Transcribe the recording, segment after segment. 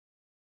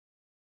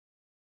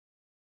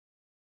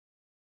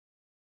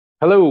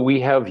Hello, we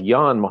have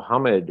Jan,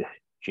 Mohammed,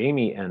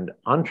 Jamie, and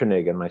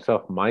Antranig, and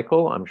myself,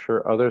 Michael. I'm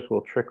sure others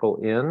will trickle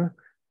in.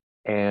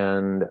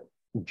 And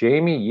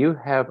Jamie, you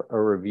have a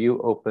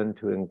review open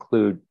to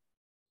include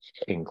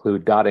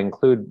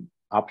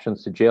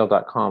options to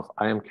jail.conf.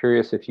 I am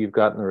curious if you've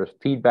gotten the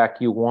feedback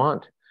you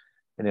want,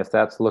 and if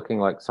that's looking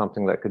like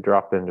something that could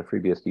drop into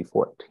FreeBSD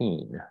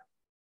 14.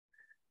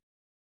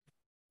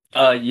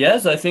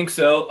 Yes, I think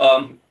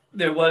so.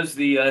 There was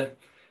the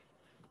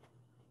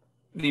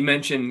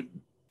mention,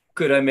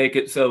 could I make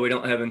it so we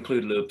don't have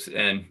include loops?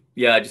 And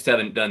yeah, I just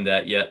haven't done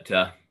that yet.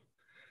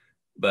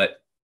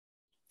 But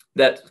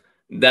that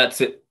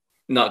that's it.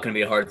 Not going to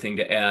be a hard thing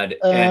to add.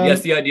 And yes,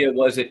 Um, the idea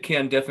was it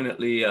can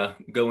definitely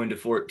go into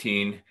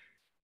 14.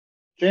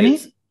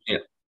 It's Jenny, yeah,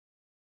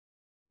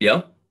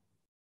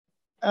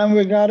 yeah.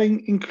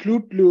 regarding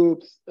include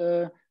loops,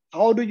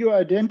 how do you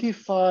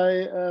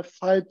identify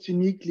files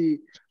uniquely?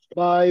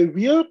 By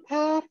real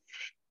path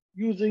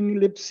using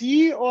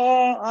libc,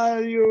 or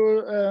are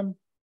you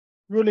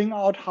ruling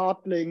out hard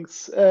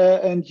links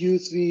and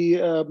use the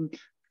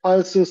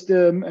file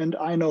system and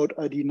inode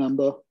ID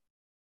number?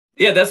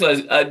 Yeah, that's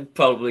what I'd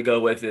probably go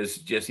with is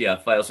just, yeah,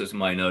 file system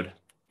inode.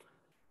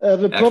 The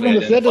Actually problem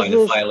with that identifying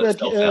the is file that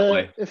itself that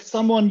way. if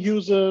someone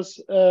uses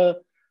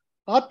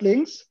hard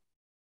links,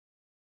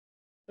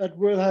 that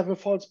will have a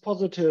false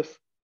positive.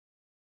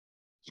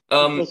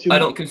 I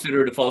don't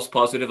consider it a false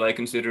positive. I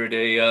consider it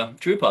a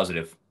true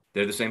positive.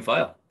 They're the same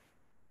file.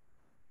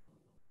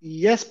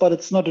 Yes, but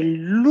it's not a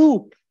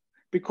loop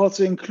because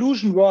the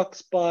inclusion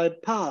works by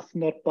path,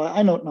 not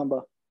by inode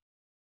number.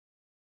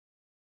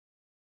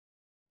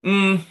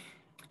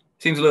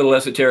 Seems a little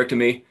esoteric to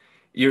me.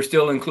 You're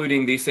still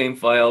including the same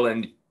file,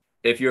 and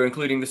if you're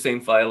including the same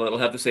file, it'll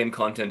have the same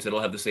contents, it'll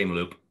have the same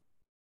loop.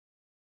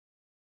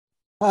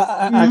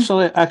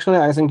 Actually,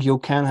 I think you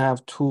can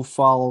have two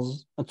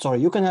files. Sorry,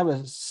 you can have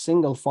a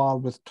single file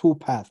with two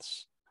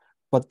paths,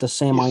 but the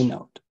same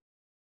inode.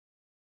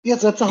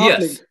 Yes, that's a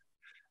hard link.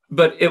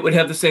 But it would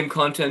have the same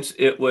contents.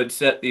 It would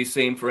set these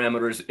same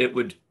parameters. It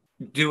would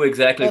do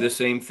exactly the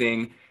same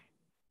thing.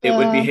 It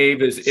would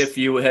behave as if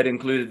you had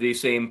included the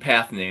same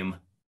path name.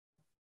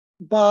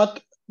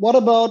 But what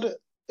about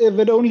if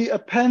it only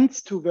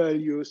appends two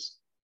values?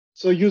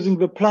 So using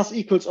the plus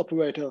equals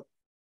operator.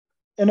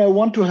 And I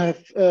want to have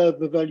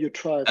the value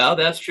twice. Oh,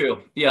 that's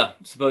true. Yeah.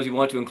 Suppose you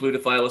want to include a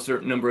file a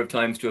certain number of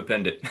times to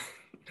append it.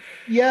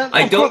 Yeah,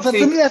 I don't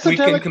think we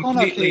can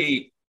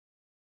completely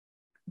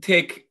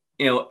take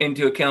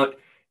into account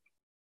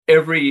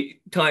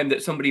every time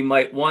that somebody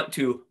might want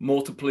to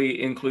multiply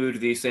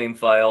include the same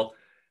file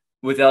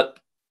without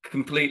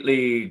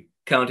completely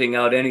counting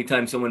out any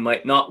time someone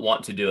might not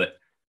want to do it.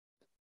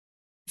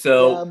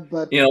 So,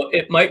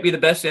 it might be the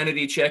best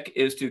sanity check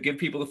is to give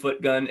people the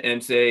foot gun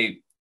and say,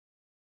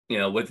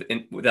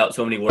 without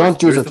so many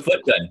words, here's the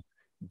foot gun.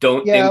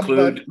 Don't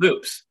include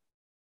loops.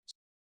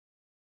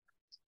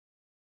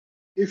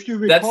 If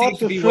you that seems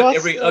to be what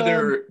every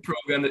other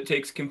program that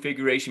takes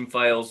configuration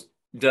files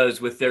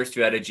does with their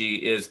strategy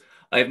is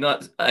I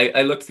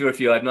looked through a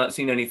few. I've not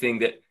seen anything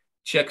that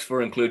checks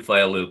for include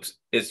file loops.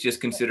 It's just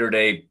considered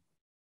a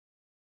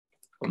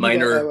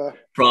minor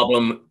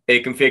problem,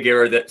 a config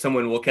error that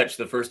someone will catch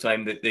the first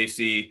time that they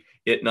see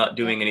it not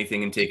doing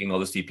anything and taking all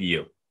the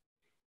CPU.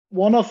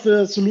 One of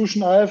the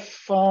solutions I've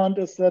found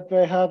is that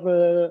they have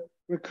a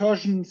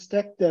recursion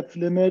stack depth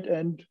limit,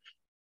 and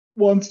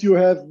once you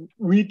have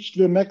reached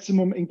the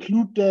maximum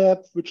include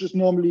depth, which is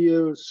normally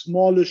a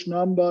smallish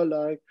number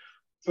like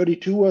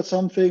 32 or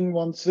something,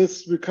 once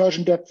this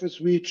recursion depth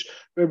is reached,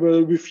 they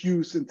will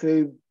refuse and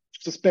say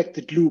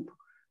suspected loop,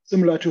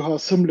 similar to how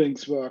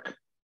symlinks work.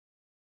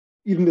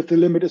 Even if the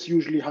limit is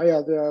usually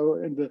higher, they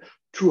are in the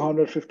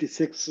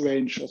 256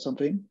 range or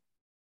something.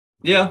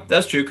 Yeah,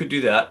 that's true. Could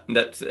do that.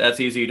 That's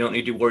easy. You don't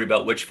need to worry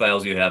about which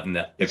files you have in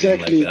that.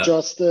 Exactly. Like that.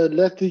 Just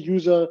let the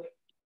user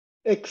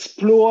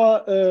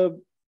explore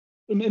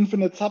an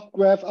infinite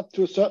subgraph up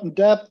to a certain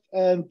depth,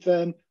 and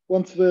then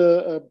once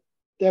the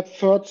depth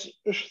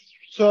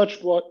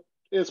search what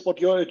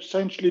you're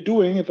essentially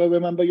doing, if I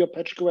remember your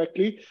patch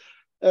correctly,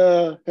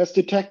 has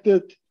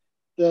detected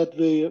that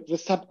the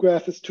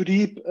subgraph is too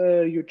deep,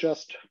 you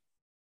just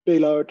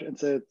bail out and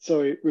say,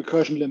 sorry,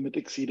 recursion limit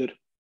exceeded.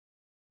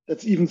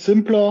 That's even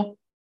simpler.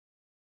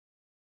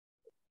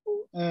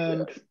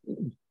 And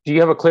do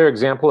you have a clear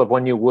example of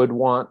when you would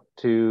want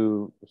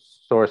to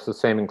source the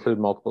same include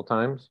multiple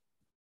times?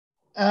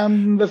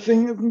 The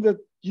thing isn't that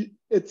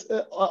it's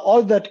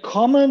all that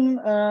common.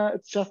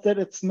 It's just that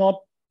it's not.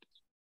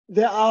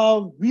 There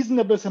are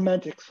reasonable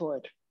semantics for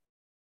it.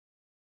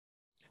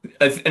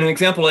 An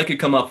example I could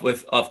come up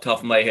with off the top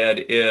of my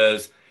head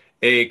is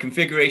a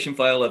configuration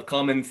file of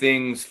common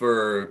things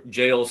for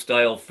jail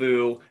style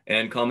foo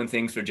and common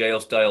things for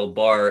jail style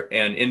bar,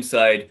 and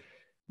inside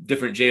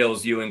different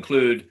jails you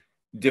include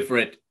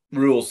different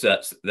rule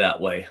sets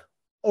that way.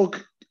 Okay,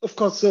 of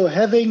course. So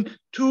having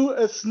two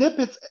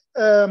snippets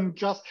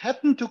just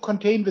happen to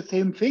contain the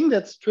same thing,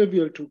 that's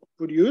trivial to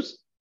produce.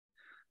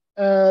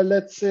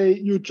 let's say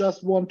you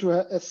just want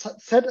to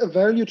set a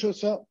value to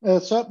a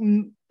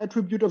certain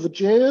attribute of a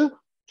jail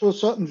to a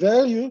certain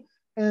value,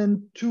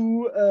 and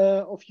two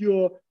of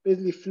your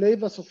basically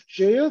flavors of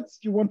jails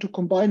you want to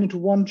combine into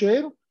one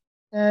jail,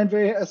 and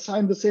they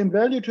assign the same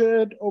value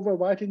to it,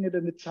 overwriting it,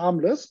 and it's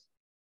harmless.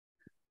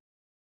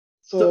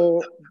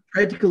 So a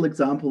practical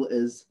example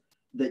is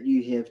that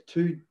you have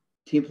two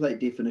template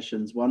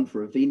definitions, one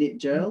for a VNet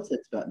jail, so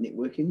that's about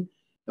networking,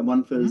 and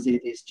one for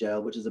ZFS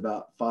jail, which is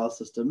about file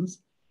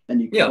systems.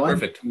 And you combine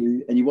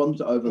two, and you want them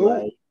to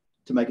overlay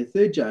to make a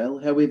third jail.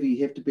 However,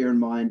 you have to bear in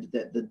mind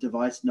that the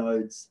device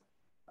nodes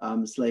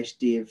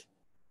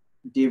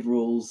 / dev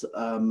rules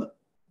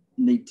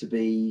need to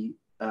be,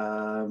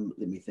 let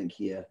me think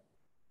here.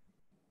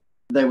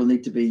 They will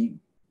need to be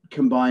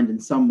combined in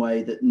some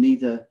way that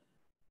neither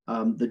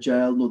the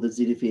jail nor the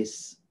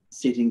ZFS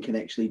setting can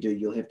actually do.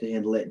 You'll have to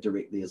handle that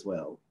directly as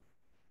well.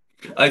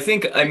 I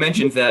think I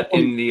mentioned that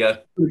in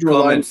the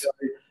comments.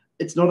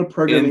 It's not a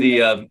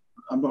programming.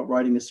 I'm not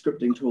writing a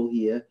scripting tool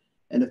here,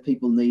 and if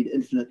people need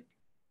infinite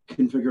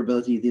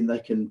configurability, then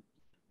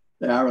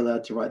they are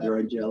allowed to write their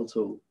own jail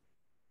tool.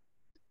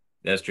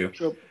 That's true.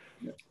 Sure.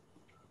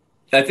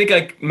 I think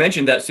I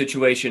mentioned that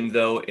situation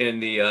though in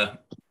the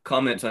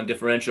comments on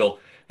differential,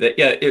 that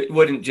it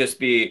wouldn't just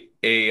be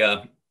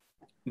a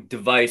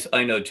device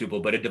inode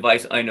tuple, but a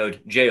device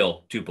inode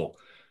jail tuple.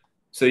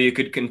 So you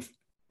could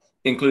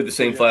include the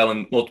same file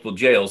in multiple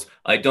jails.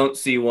 I don't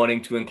see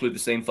wanting to include the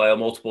same file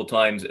multiple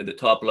times at the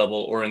top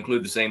level, or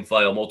include the same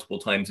file multiple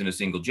times in a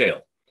single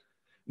jail.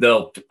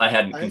 Though I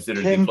hadn't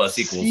considered the plus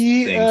equals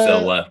thing,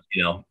 so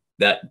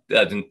that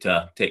doesn't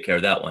take care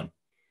of that one.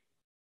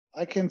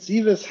 I can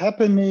see this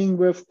happening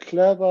with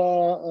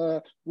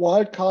clever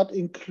wildcard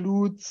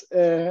includes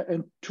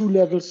and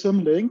two-level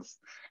symlinks.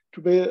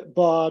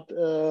 But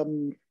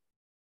the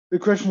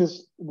question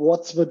is,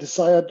 what's the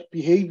desired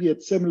behavior?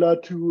 It's similar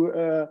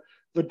to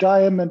the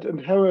diamond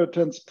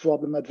inheritance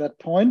problem at that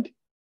point.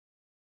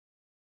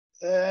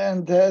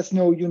 And there is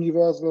no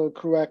universal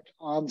correct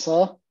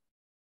answer.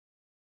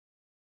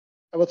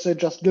 I would say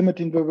just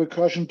limiting the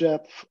recursion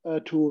depth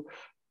to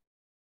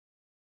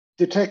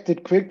detect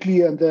it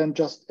quickly and then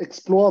just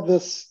explore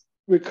this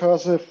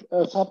recursive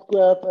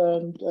subgraph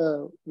and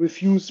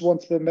refuse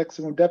once the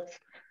maximum depth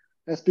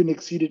has been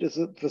exceeded is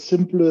the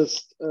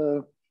simplest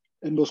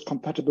and most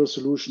compatible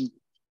solution.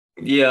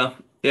 Yeah,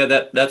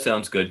 that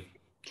sounds good.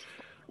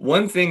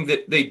 One thing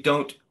that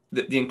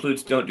the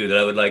includes don't do that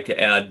I would like to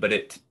add, but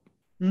it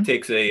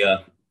takes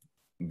a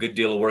good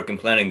deal of work and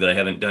planning that I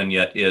haven't done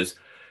yet, is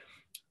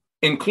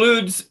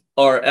includes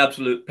are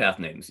absolute path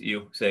names.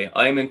 You say,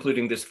 I am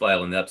including this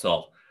file and that's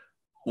all.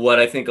 What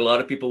I think a lot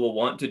of people will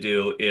want to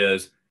do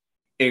is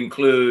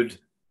include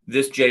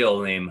this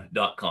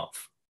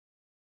jailname.conf.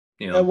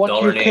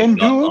 What you can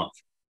do,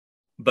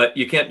 but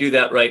you can't do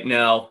that right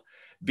now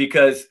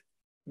because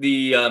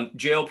the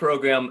jail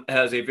program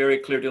has a very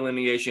clear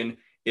delineation.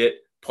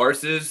 It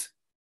parses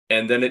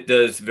and then it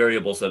does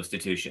variable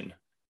substitution.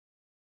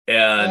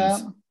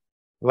 And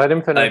let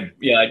him finish.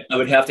 I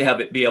would have to have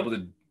it be able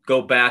to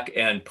go back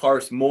and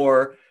parse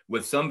more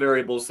with some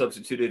variables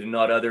substituted and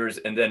not others,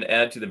 and then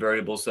add to the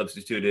variables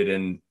substituted.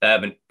 And I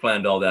haven't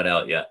planned all that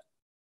out yet.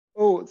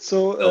 Oh,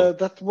 so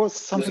that was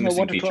something I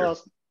wanted to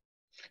ask.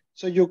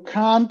 So you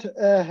can't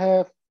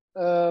have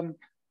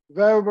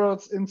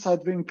variables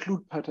inside the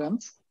include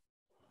patterns.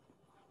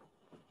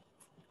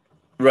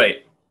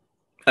 Right.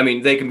 I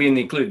mean, they can be in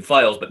the include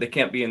files, but they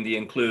can't be in the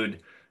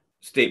include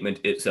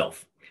statement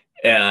itself.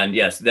 And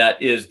yes, that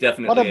is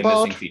definitely a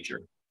missing feature.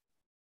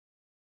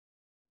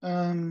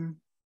 How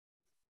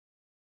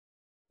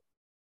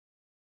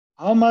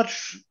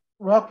much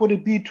work would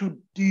it be to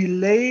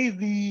delay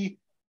the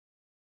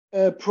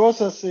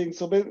processing?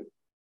 So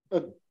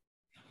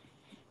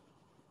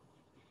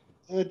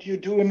that you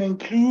do an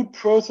include,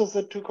 process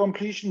it to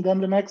completion,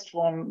 then the next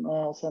one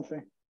or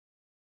something.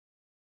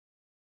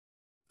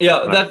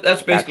 Yeah,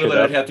 that's basically what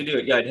I'd have to do.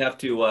 Yeah, I'd have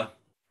to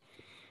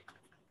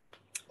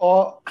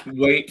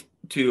wait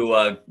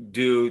to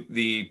do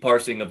the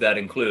parsing of that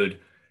include,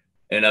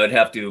 and I would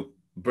have to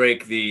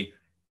break the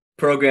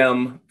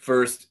program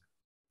first,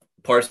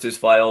 parse his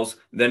files,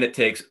 then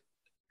it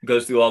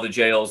goes through all the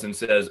jails and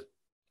says,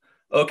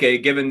 okay,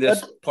 given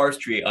this parse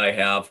tree I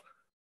have,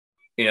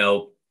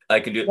 I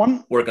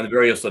can work on the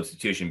variable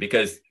substitution,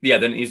 because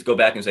then it needs to go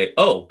back and say,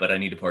 oh, but I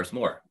need to parse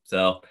more.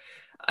 So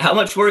how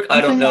much work?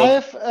 I don't know.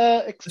 I've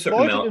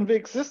exploited in the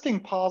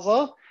existing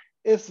parser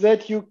is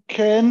that you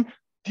can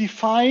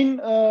define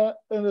a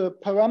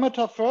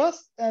parameter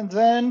first and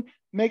then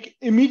make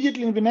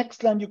immediately in the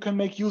next line, you can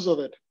make use of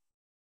it.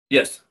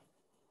 Yes.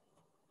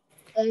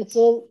 And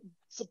so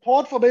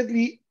support for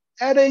basically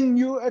adding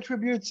new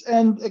attributes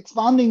and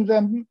expanding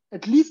them,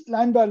 at least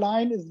line by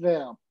line, is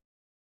there.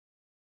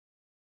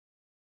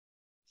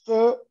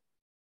 So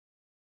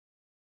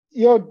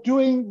you're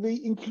doing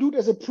the include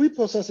as a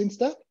pre-processing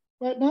step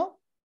right now?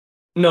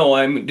 No,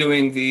 I'm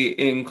doing the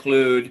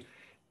include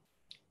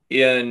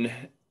in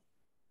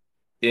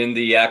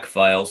the YAC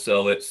file.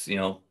 So it's,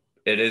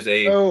 It is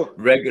a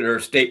regular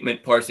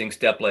statement parsing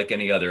step like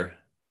any other.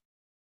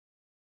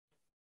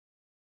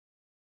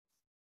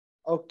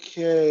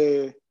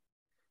 Okay.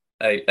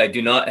 I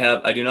do not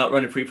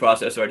run a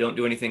preprocessor. I don't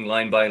do anything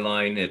line by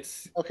line.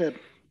 It's okay.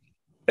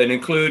 An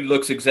include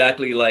looks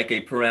exactly like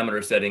a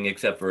parameter setting,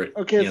 except for it.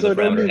 Okay, so it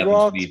only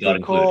works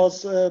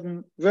because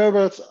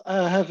variables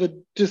have a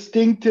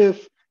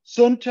distinctive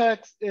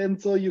syntax, and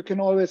so you can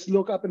always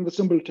look up in the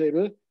symbol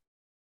table.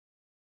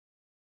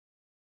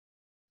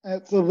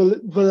 And so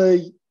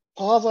the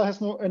parser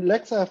has no, and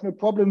Lexa have no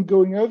problem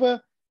going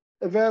over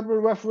a variable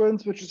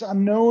reference, which is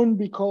unknown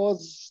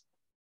because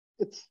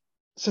it's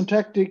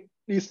syntactically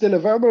still a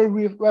variable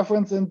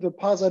reference, and the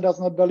parser does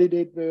not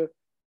validate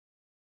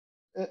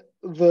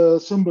the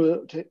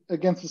symbol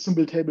against the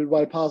symbol table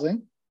while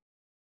parsing.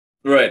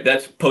 Right,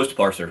 that's post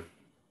parser.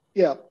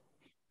 Yeah.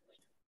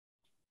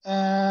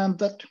 And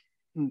that.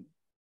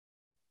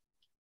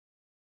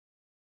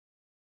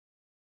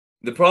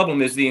 The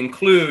problem is the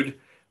include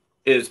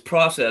is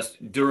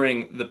processed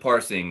during the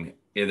parsing.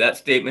 Yeah, that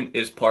statement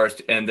is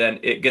parsed, and then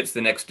it gets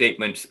the next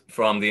statement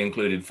from the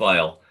included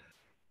file.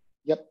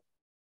 Yep.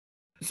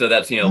 So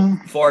that's,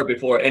 far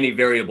before any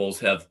variables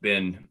have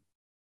been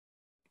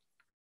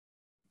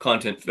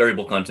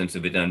variable contents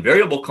have been done.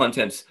 Variable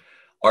contents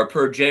are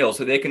per jail,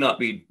 so they cannot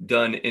be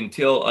done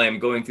until I am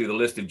going through the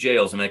list of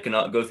jails, and I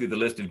cannot go through the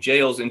list of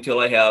jails until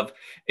I have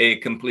a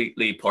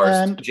completely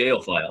parsed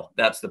jail file.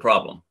 That's the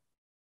problem.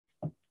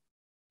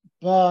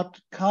 But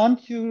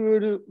can't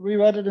you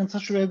rewrite it in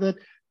such a way that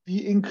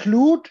the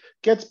include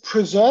gets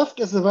preserved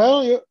as a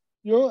value,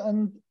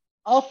 and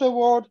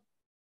afterward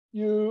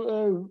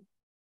you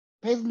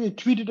basically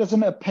treat it as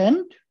an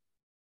append?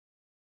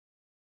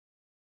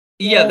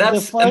 Yeah,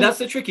 that's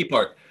the tricky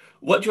part.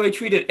 What do I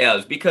treat it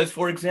as? Because,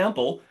 for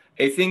example,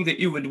 a thing that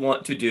you would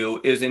want to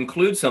do is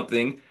include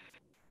something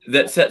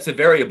that sets a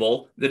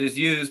variable that is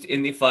used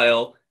in the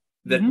file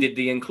that did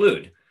the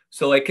include.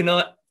 So I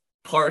cannot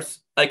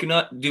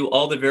do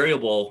all the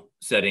variable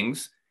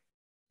settings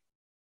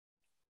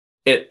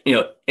in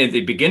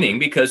the beginning,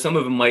 because some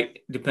of them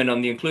might depend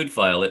on the include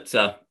file. It's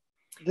there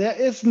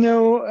is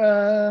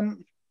no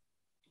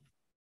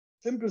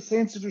simple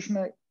sane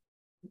solution.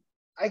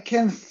 I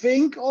can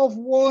think of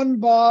one,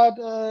 but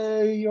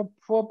you're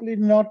probably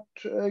not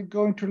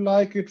going to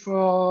like it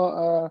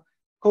for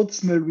code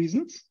smell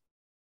reasons.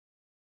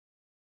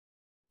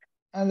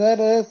 And that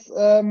is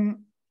the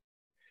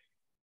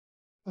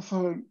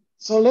following.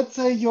 So let's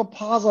say your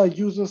parser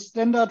uses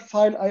standard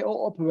file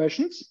I/O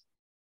operations.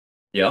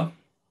 Yeah.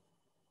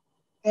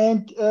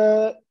 And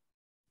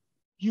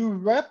you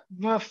wrap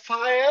the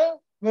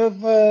file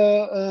with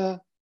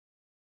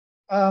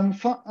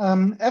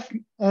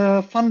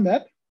fun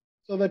map,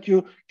 so that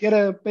you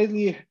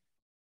basically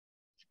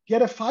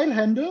get a file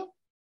handle,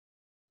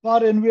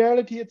 but in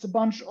reality it's a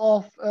bunch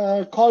of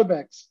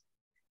callbacks.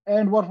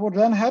 And what would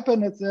then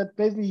happen is that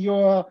basically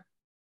your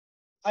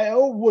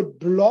I/O would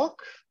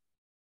block,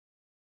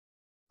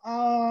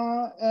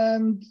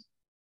 and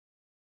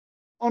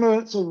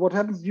so what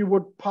happens? You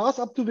would pass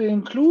up to the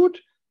include,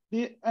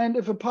 and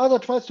if a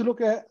parser tries to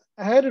look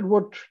ahead, it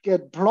would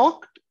get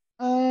blocked,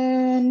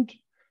 and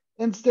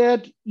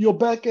instead your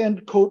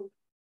backend code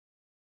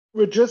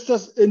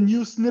registers a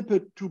new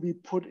snippet to be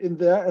put in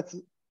there. It's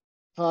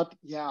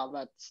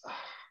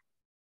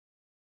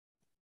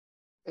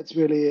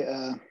really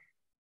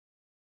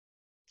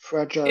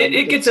fragile.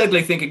 It gets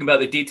ugly thinking about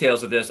the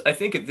details of this. I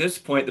think at this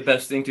point, the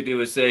best thing to do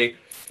is say,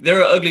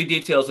 there are ugly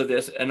details of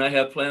this, and I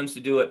have plans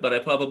to do it, but I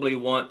probably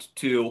want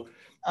to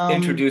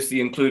introduce the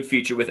include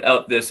feature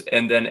without this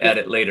and then add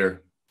it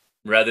later,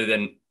 rather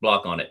than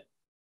block on it.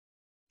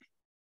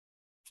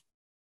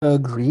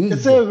 Agreed.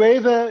 Is there a way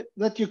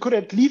that you could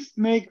at least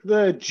make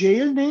the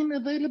jail name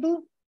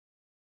available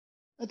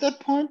at that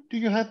point? Do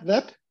you have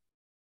that?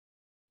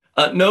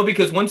 No,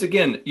 because once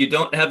again, you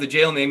don't have the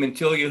jail name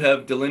until you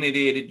have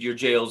delineated your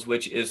jails,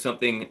 which is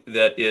something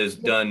that is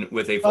done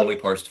with a fully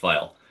parsed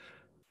file.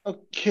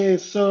 Okay,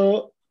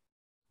 so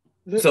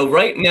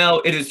right now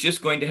it is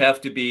just going to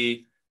have to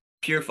be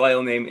pure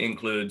file name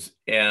includes,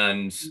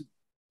 and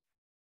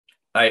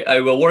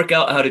I will work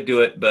out how to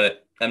do it,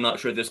 but I'm not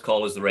sure this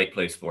call is the right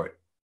place for it.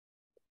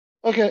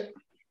 Okay.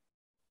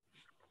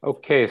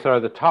 Okay, so are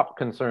the top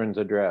concerns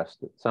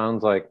addressed? It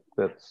sounds like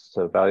that's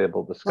a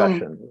valuable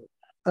discussion.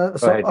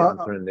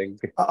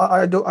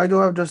 I do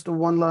have just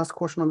one last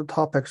question on the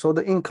topic. So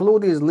the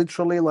include is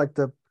literally like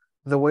the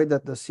way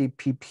that the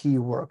CPP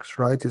works,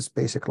 right? It's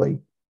basically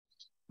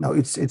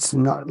it's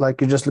not like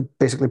you're just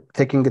basically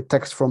taking the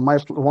text from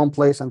one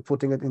place and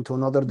putting it into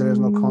another. There is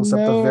no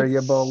concept of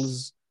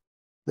variables.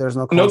 There's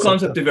no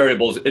concept of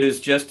variables. It is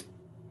just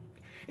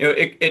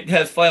it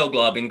has file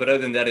globbing, but other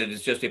than that, it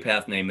is just a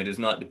path name. It is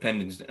not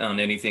dependent on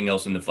anything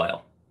else in the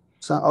file.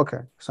 So okay,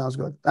 sounds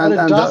good. And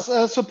it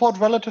does support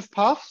relative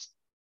paths?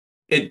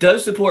 It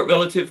does support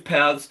relative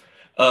paths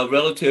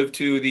relative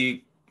to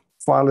the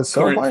file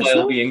itself, current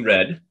file being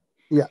read.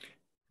 Yeah.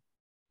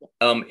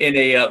 In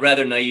a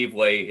rather naive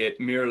way, it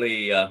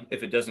merely,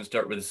 if it doesn't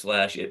start with a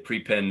slash, it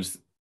prepends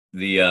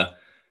the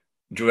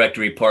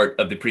directory part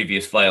of the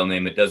previous file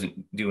name. It doesn't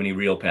do any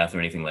real path or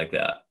anything like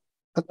that.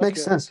 That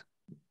makes sense.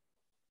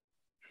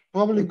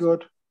 Probably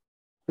good.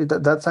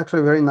 That's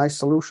actually a very nice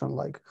solution.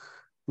 Like,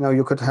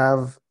 you could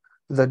have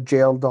the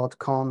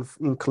jail.conf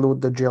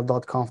include the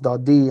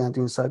jail.conf.d, and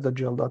inside the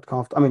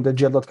jail.conf, the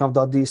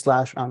jail.conf.d /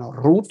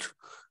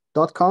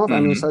 root.conf,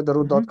 and inside the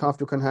root.conf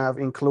you can have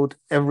include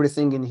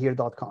everything in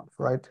here.conf,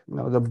 right?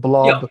 The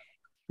blob.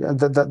 Yeah,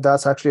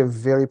 that's actually a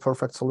very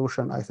perfect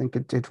solution. I think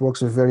it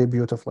works very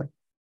beautifully.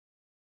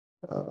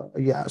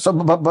 Yeah. So,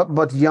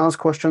 but Jan's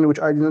question, which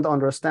I didn't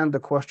understand,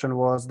 the question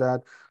was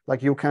that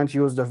like you can't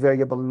use the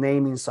variable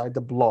name inside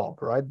the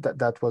blob, right?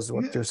 That was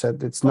what you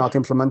said. It's not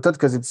implemented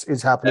because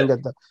it's happening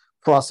at the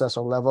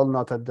processor level,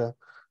 not at the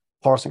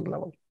parsing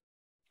level.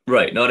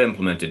 Right. Not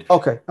implemented.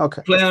 Okay.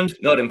 Planned,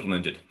 not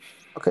implemented.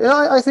 Okay.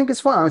 Yeah, I think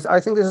it's fine. I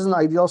think this is an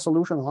ideal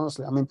solution,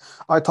 honestly.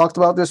 I talked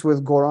about this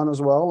with Goran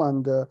as well,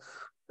 and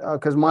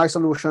because my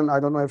solution, I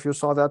don't know if you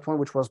saw that one,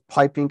 which was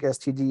piping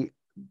std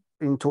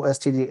into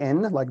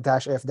stdn, like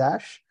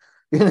 -f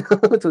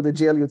to the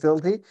GL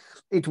utility.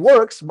 It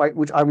works,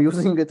 which I'm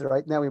using it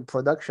right now in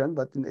production,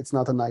 but it's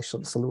not a nice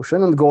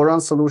solution. And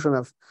Goran's solution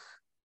of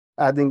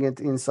adding it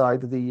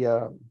inside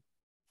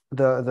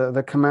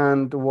the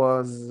command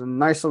was a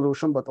nice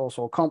solution, but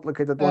also a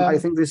complicated one. I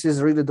think this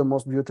is really the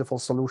most beautiful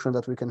solution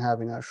that we can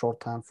have in a short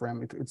time frame.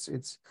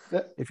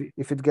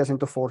 If it gets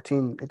into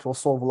 14, it will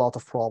solve a lot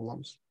of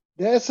problems.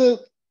 There's a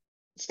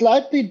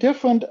slightly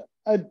different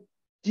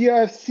idea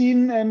I've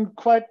seen and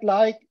quite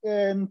like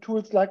in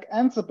tools like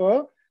Ansible,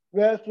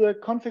 where the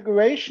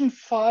configuration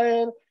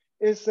file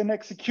is an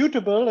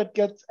executable that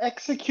gets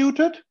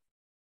executed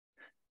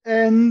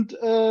and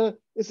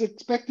is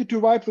expected to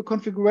write the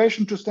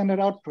configuration to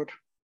standard output.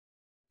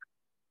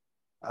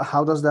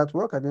 How does that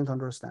work? I didn't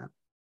understand.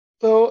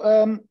 So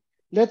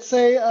let's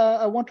say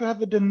I want to have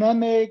a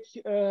dynamic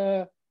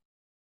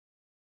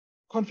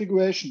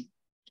configuration.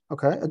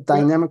 Okay, a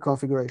dynamic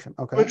configuration.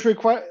 Okay. Which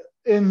require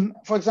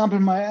for example,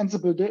 my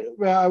Ansible,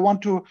 where I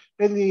want to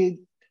really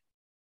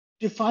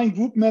define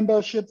group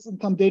memberships in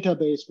some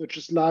database, which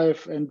is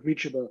live and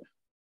reachable.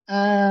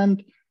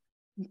 And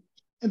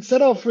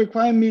instead of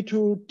requiring me to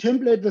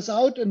template this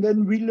out and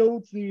then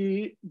reload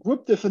the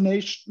group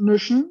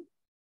definition,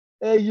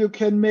 you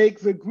can make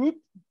the group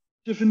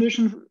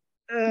definition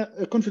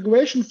a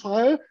configuration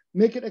file,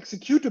 make it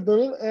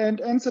executable, and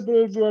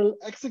Ansible will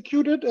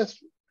execute it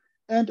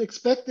and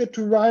expect it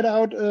to write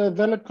out a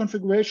valid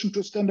configuration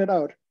to standard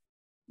out.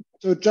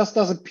 So it just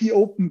does a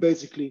popen,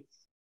 basically.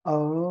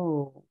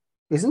 Oh,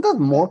 isn't that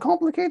more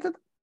complicated?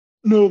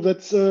 No,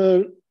 that's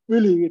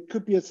really, it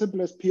could be as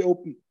simple as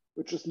popen,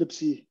 which is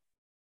libc.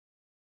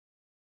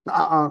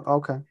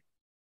 Okay.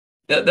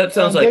 That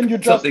sounds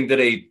like something that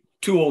a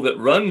tool that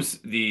runs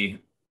the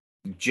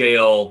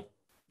jail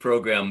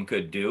program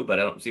could do, but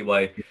I don't see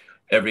why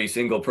every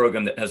single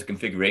program that has a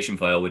configuration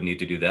file would need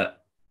to do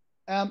that.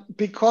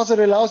 Because it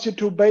allows you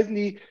to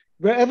basically,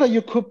 wherever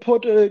you could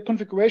put a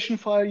configuration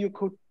file, you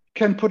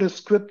can put a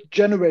script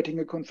generating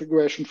a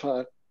configuration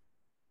file.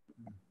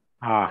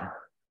 I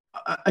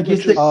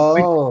guess the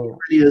question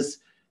is,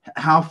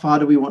 how far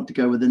do we want to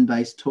go within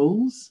base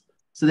tools?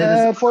 So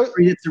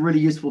it's a really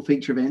useful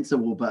feature of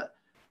Ansible, but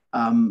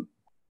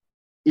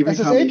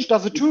SSH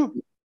does it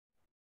too.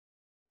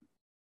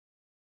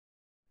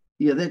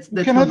 Yeah, that's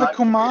you can have a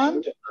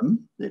command.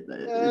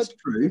 It's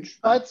true. Which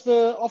writes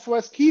the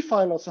authorize key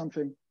file or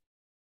something.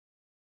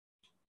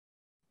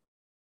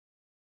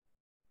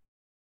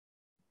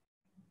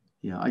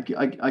 Yeah,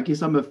 I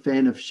guess I'm a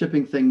fan of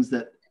shipping things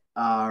that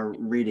are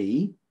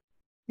ready.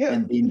 Yeah,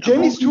 and then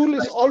Jamie's tool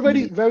is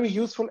already very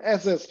useful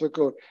as is the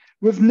code.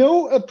 With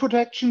no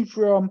protection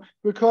from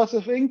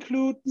recursive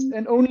includes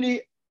and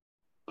only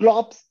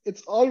globs,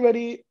 it's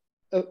already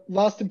a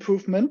vast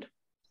improvement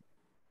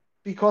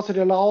because it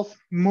allows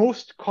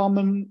most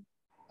common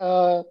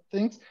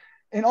things.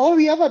 And all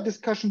the other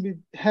discussion we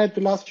had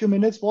the last few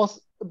minutes was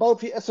about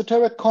the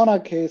esoteric corner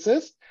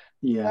cases.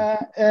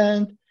 Yeah.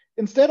 And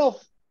instead of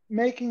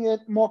making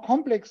it more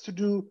complex to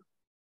do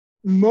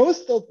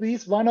most of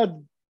these, why not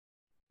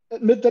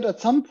admit that at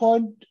some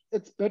point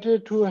it's better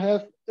to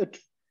have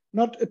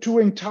not a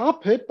Turing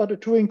tar-pit, but a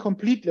Turing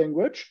complete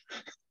language?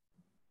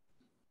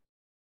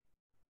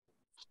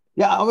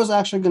 Yeah, I was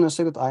actually going to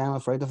say that I am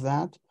afraid of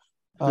that.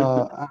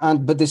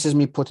 But this is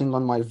me putting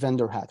on my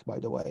vendor hat, by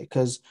the way,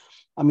 because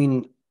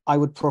I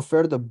would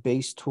prefer the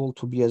base tool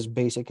to be as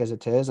basic as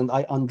it is. And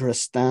I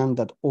understand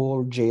that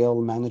all jail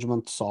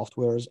management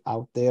softwares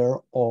out there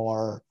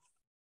are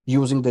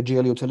using the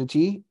jail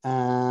utility.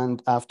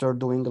 And after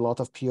doing a lot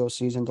of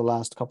POCs in the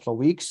last couple of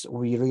weeks,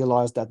 we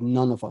realized that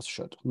none of us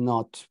should,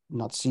 not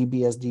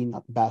CBSD,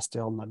 not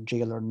Bastille, not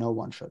Jailer, no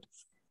one should.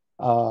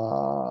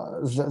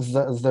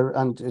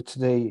 And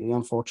today,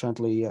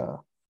 unfortunately,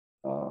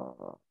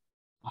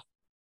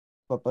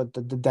 but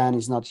the Dan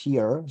is not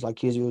here. Like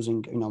he's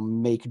using,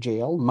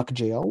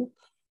 MuckJail,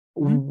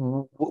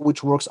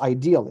 which works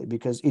ideally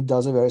because it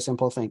does a very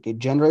simple thing. It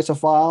generates a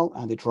file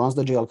and it runs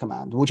the jail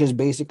command, which is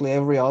basically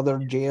every other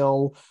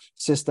jail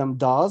system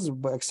does,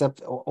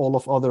 except all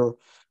of other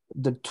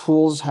the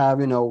tools have,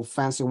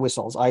 fancy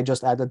whistles. I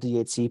just added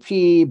the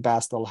DHCP.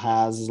 Bastel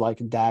has like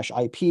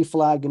 -IP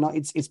flag.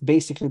 It's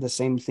basically the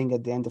same thing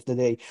at the end of the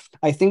day.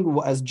 I think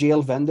as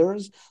GL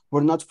vendors,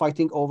 we're not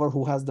fighting over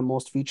who has the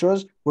most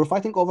features. We're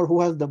fighting over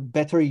who has the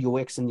better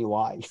UX and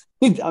UI.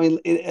 I mean,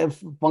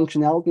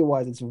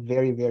 functionality-wise, it's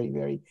very, very,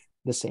 very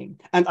the same.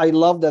 And I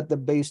love that the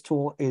base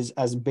tool is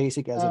as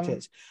basic as it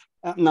is.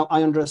 Now,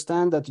 I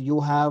understand that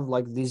you have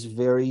like these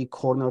very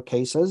corner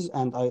cases,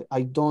 and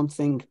I don't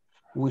think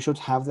we should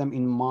have them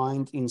in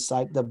mind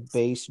inside the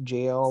base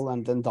GL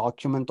and then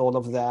document all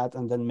of that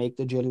and then make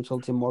the GL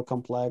utility more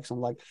complex. And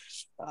like,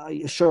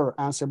 sure,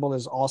 Ansible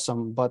is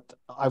awesome, but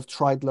I've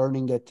tried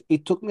learning it.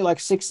 It took me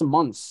like 6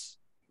 months.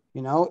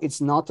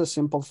 It's not a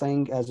simple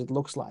thing as it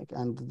looks like.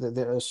 And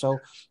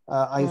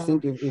I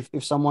think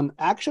if someone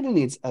actually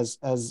needs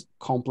as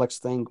complex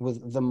thing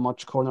with the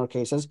much corner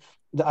cases,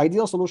 the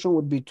ideal solution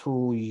would be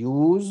to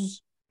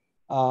use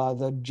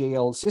the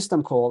GL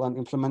system call and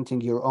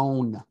implementing your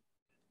own,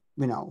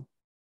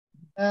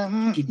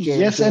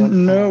 yes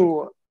and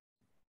no.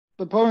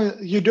 The problem is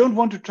you don't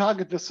want to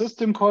target the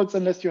system calls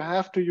unless you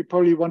have to. You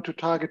probably want to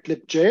target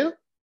libjail.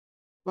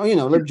 Well,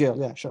 libjail,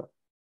 yeah, sure.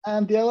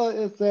 And the other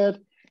is that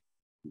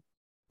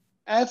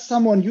as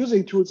someone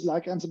using tools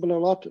like Ansible a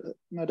lot,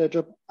 my day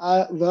job,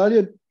 I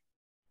value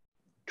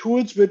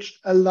tools which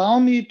allow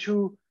me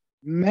to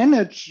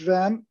manage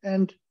them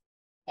and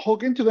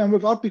hook into them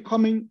without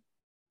becoming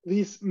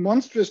these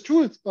monstrous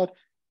tools, but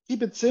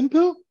keep it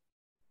simple,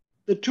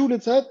 the tool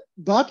itself,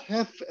 but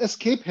have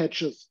escape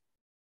hatches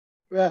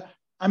where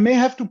I may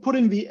have to put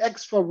in the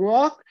extra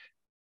work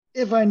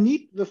if I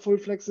need the full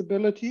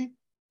flexibility,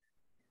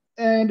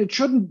 and it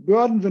shouldn't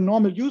burden the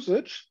normal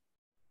usage.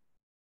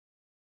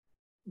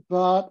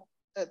 But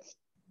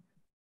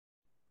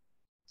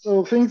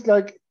so things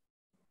like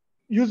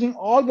using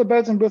all the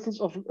bells and whistles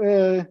of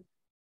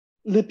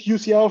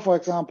libucl, for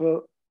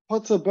example,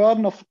 puts a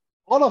burden of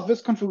all of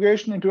this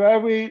configuration into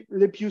every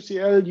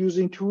libucl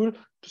using tool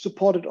to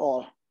support it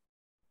all,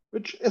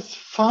 which is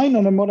fine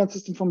on a modern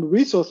system from a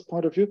resource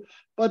point of view.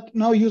 But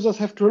now users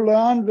have to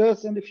learn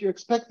this, and if you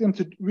expect them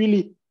to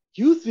really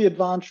use the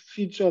advanced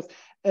features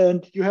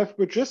and you have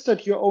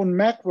registered your own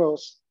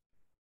macros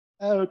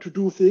to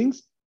do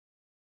things,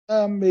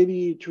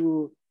 maybe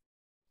to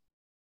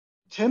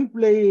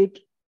template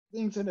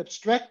things and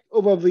abstract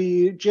over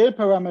the jail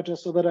parameters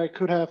so that I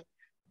could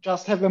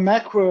just have a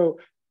macro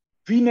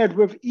VNet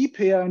with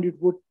ePair and it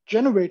would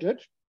generate it.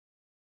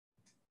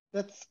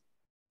 That's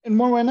in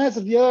one way nice.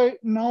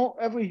 Now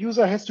every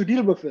user has to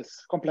deal with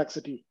this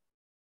complexity,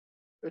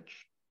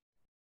 which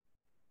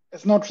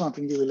is not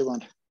something you really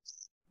want.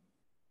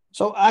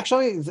 So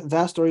actually,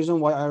 that's the reason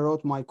why I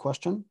wrote my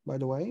question, by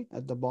the way,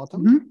 at the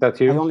bottom. Mm-hmm. That's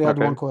you? I only had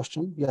one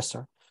question. Yes,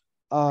 sir.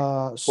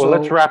 Well,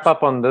 let's wrap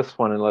up on this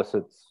one, unless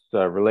it's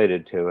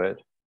related to it.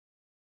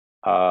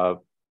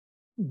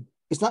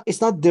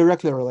 It's not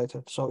directly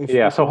related. So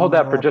so hold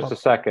that for just a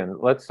second.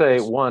 Let's say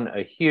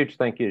a huge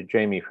thank you to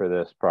Jamie for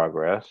this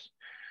progress.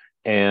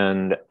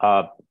 And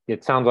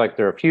it sounds like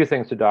there are a few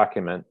things to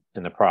document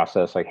in the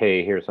process, like,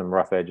 hey, here's some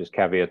rough edges,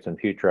 caveats, and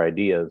future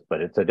ideas,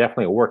 but it's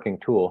definitely a working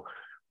tool.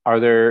 Are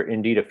there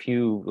indeed a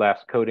few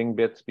last coding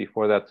bits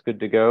before that's good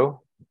to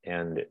go?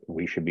 And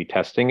we should be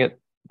testing it,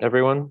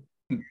 everyone?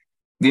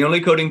 The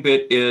only coding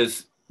bit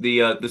is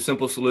the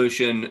simple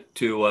solution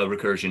to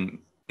recursion,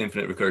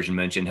 infinite recursion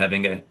mentioned,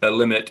 having a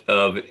limit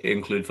of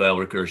include file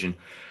recursion.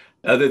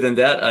 Other than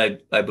that,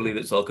 I believe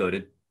it's all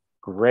coded.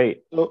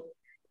 Great.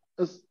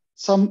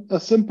 So a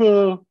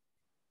simple,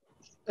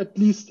 at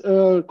least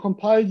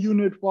compile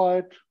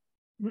unit-wide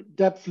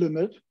depth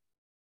limit.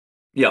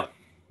 Yeah.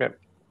 Okay.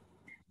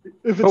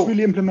 If it's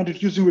really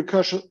implemented using a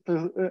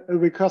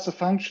recursive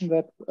function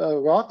that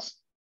works.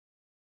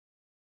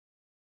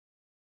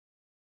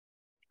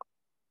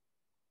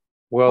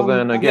 Well,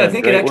 then again, yeah, I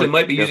think it actually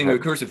might be using a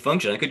recursive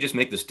function. I could just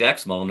make the stack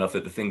small enough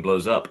that the thing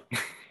blows up.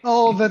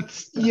 Oh,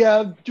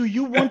 do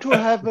you want to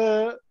have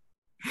a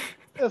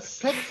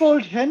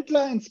segfold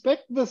handler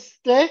inspect the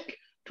stack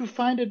to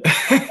find it?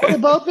 What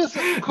about this?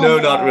 No,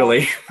 not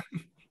really.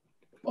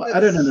 Well, I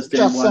don't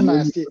understand why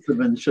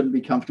Windows shouldn't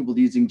be comfortable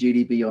using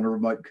GDB on a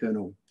remote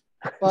kernel.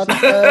 But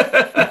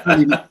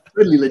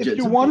really legit. If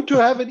you want to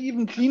have it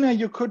even cleaner,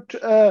 you could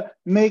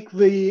make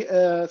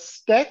the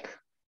stack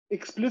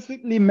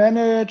explicitly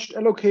managed,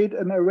 allocate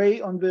an array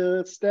on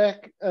the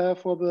stack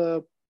for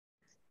the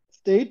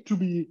state to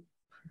be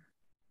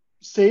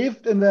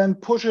saved, and then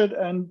push it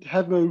and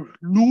have a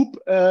loop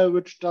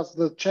which does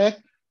the check.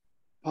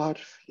 But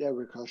yeah,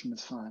 recursion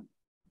is fine.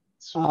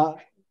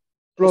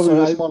 Probably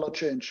a smaller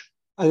change.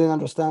 I didn't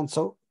understand.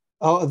 So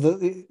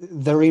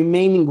the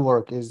remaining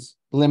work is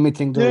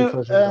limiting the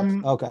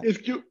recursion. Okay.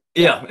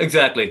 Yeah,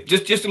 exactly.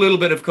 Just a little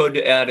bit of code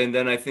to add, and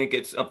then I think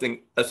it's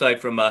something aside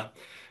from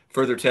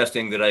further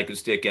testing that I could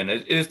stick in.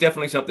 It is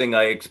definitely something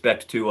I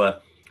expect to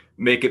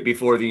make it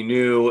before the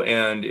new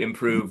and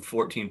improved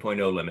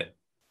 14.0 limit.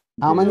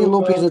 How many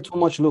loop is a too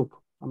much loop?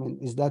 I mean,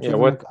 is that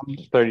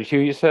 32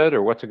 you said,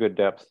 or what's a good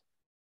depth?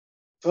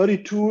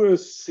 32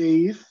 is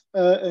safe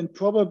and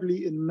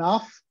probably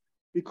enough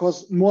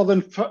because more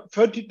than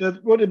 30,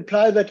 that would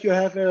imply that you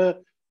have a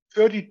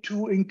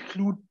 32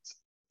 include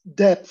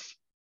depth,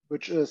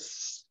 which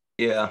is...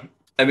 Yeah.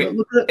 I mean,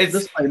 look at it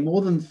this way,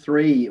 more than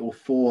 3 or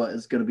 4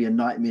 is going to be a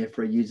nightmare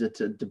for a user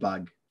to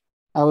debug.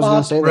 I was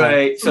going to say that.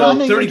 Right. So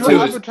 32 is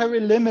arbitrary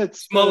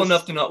limits small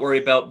enough to not worry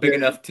about, big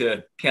enough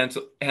to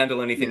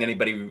handle anything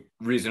anybody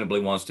reasonably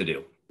wants to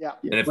do. Yeah.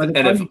 And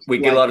if we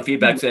get a lot of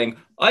feedback saying,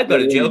 I've got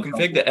a jail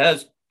config that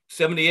has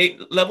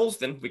 78 levels,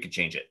 then we could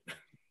change it.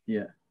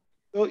 Yeah.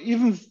 So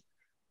even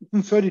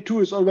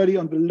 32 is already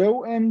on the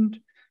low end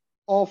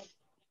of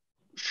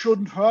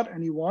shouldn't hurt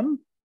anyone.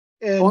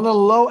 And on the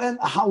low end,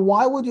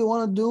 why would you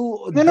want to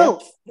do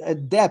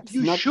depth?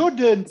 You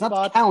shouldn't. It's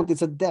not count,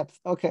 it's a depth.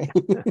 Okay.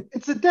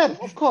 It's a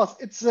depth, of course.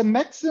 It's the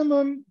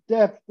maximum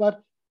depth,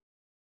 but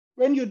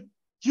when you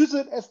use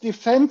it as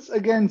defense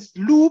against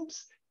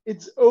loops,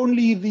 it's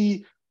only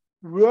the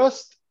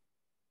worst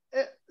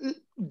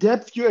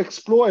depth you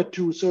exploit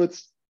to. So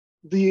it's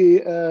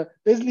the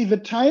basically the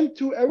time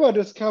to error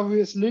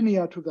discovery is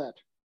linear to that.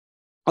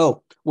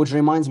 Oh, which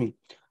reminds me.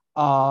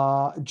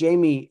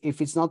 Jamie,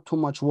 if it's not too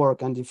much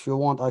work, and if you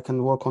want, I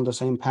can work on the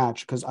same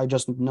patch because I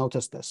just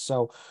noticed this.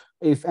 So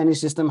if any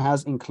system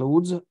has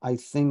includes, I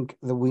think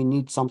that we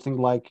need something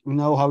like, you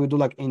know how we do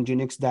like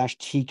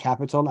nginx-t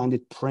capital and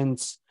it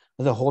prints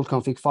the whole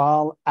config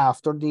file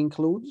after the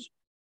includes.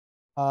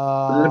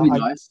 That'd be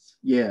nice.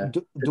 Yeah.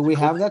 Do we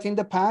have that in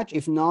the patch?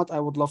 If not,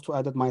 I would love to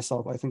add it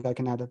myself. I think I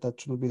can add it. That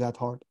shouldn't be that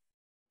hard.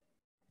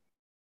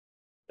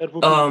 That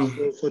would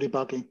be for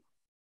debugging.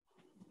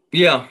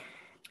 Yeah.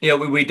 Yeah,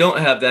 we don't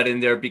have that in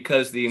there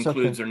because the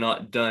includes are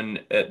not done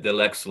at the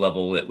Lex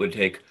level. It would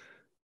take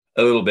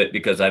a little bit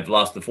because I've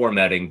lost the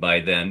formatting by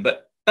then,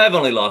 but I've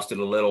only lost it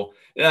a little.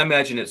 And I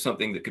imagine it's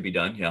something that could be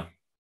done. Yeah.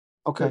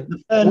 Okay.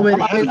 I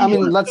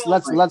mean, let's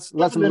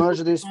merge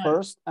this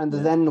first, and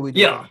then we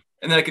do that.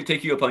 And then I can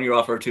take you up on your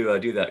offer to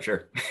do that.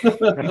 Sure.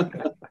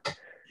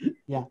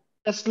 Yeah.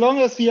 As long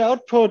as the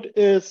output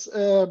is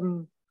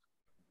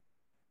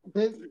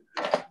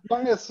as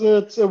long as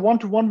it's a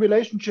one-to-one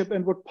relationship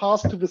and would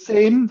pass to the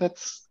same,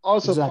 that's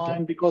also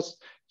fine because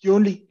you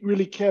only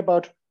really care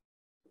about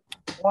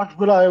what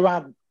will I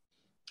run.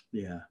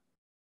 Yeah.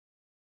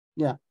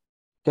 Yeah.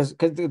 Because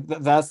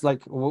that's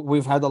like,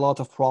 we've had a lot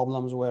of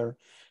problems where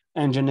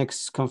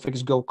Nginx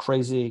configs go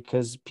crazy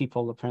because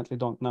people apparently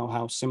don't know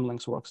how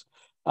Symlinks works.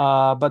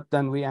 But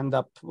then we end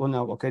up,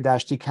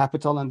 -t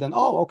capital, and then,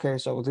 okay,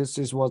 so this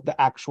is what the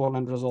actual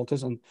end result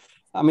is. And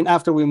I mean,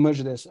 after we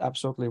merge this,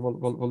 absolutely,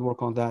 we'll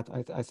work on that.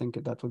 I think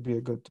that would be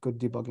a good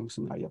debugging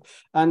scenario.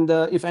 And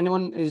if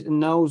anyone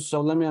knows, so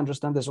let me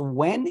understand this.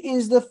 When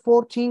is the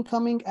 14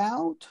 coming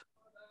out?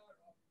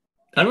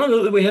 I don't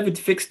know that we have a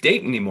fixed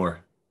date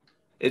anymore.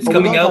 It's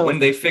coming out when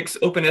they fix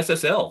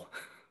OpenSSL.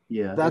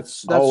 Yeah,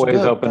 that's always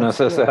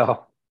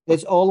OpenSSL.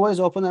 It's always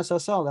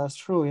OpenSSL. That's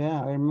true. Yeah,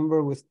 I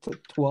remember with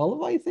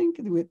 12, I think,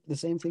 with the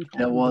same thing.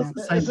 That was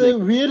the same it's a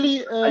really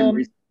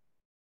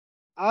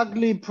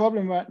ugly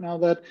problem right now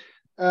that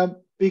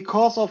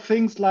because of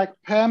things like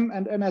PAM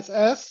and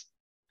NSS,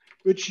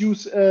 which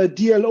use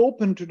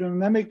DLOpen to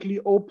dynamically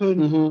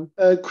open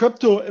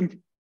crypto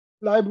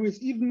libraries,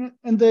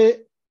 and they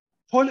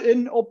pull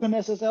in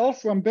OpenSSL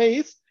from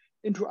base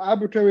into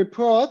arbitrary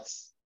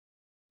ports.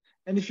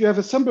 And if you have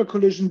a simple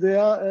collision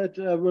there, it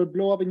will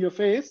blow up in your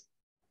face.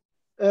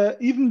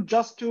 Even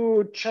just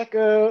to check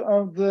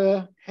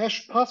the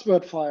hash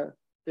password file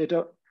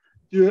data,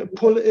 you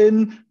pull in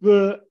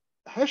the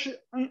hash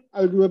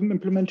algorithm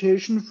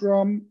implementation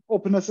from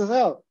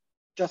OpenSSL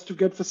just to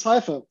get the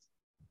cipher.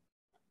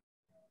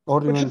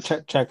 Or even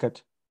check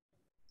it.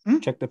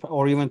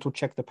 Or even to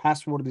check the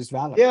password is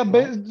valid. Yeah,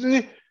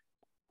 right?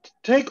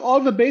 Take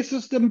all the base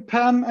system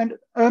PAM and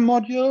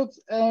modules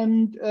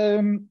and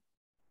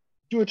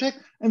do a check.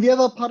 And the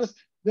other part is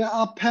there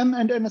are PAM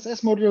and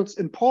NSS modules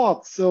in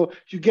ports, so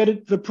you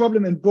get the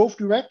problem in both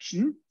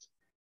directions.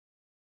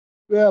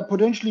 Where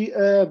potentially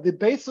the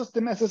base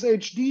system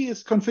SSHD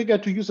is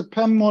configured to use a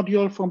PAM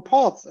module from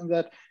ports, and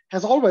that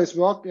has always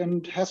worked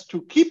and has to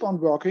keep on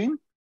working.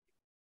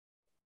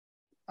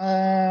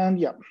 And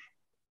yeah.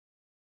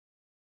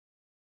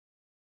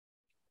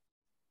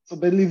 So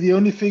basically the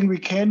only thing we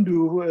can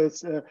do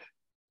is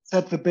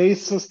set the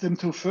base system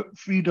to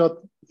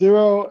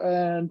 3.0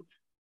 and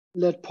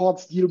let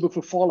ports deal with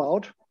the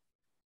fallout.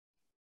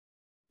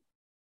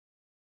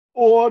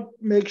 Or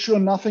make sure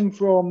nothing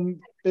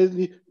from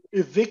basically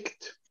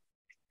evict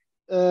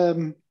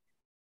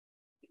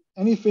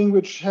anything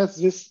which has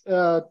this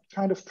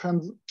kind of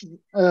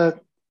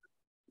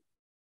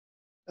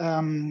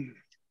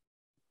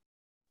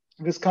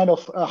this kind of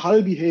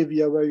hull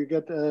behavior where you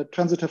get a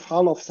transitive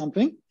hull of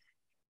something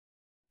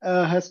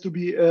has to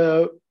be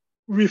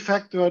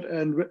refactored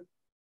and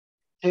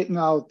taken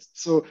out.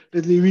 So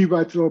that they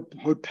rewrite the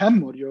whole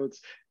PAM modules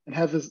and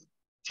have this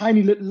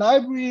tiny little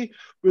library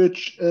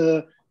which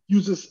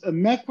uses a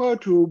macro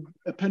to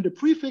append a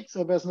prefix,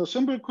 so there's no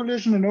symbol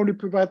collision, and only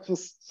provides the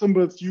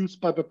symbols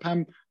used by the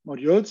PAM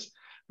modules,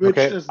 which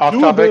is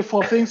doable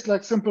for things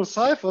like simple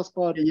ciphers,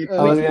 but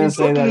I was going to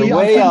say that totally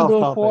way off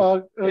unfeasible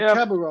topic. for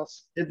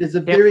Kerberos. There's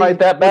a Can't fight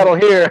that battle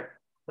here.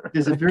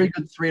 There's a very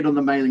good thread on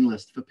the mailing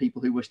list for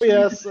people who wish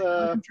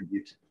to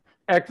contribute.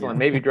 Excellent.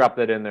 Maybe drop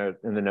that in there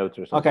in the notes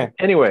or something. Okay.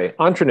 Anyway,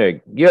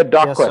 Antranig, you had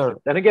doc questions. Sir.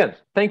 And again,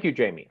 thank you,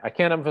 Jamie. I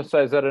can't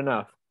emphasize that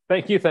enough.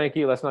 Thank you.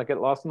 Let's not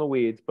get lost in the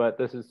weeds, but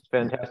this is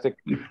fantastic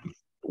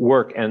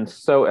work and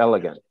so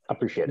elegant.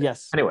 Appreciate it.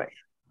 Yes. Anyway.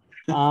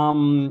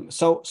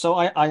 So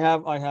I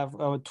have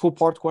a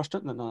two-part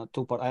question. No,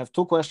 two-part. I have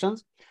two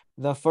questions.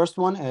 The first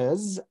one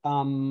is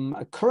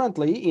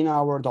currently in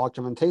our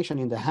documentation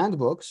in the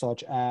handbook,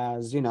 such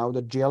as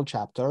the jail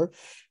chapter,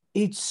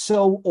 it's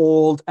so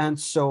old and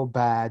so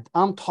bad.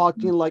 I'm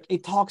talking like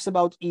it talks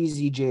about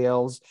easy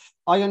jails.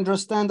 I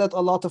understand that a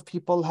lot of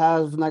people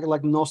have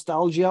like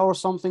nostalgia or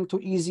something to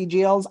easy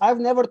jails. I've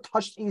never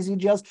touched easy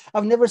jails.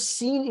 I've never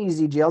seen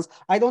easy jails.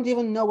 I don't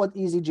even know what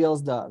easy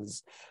jails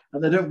does.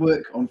 And they don't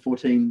work on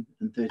 14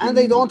 and 13. And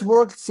they don't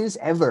work since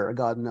ever,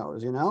 God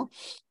knows,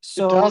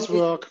 So it does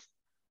work.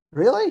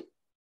 Really?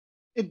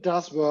 It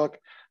does work.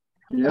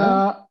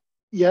 Yeah.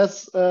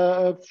 Yes,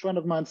 a friend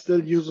of mine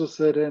still uses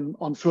it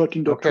on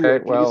 13.2. Okay,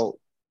 well,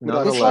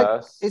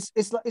 nonetheless,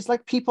 it's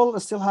like people are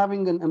still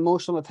having an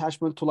emotional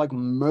attachment to like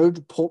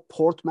merge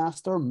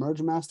master,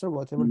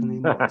 whatever the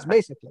name is,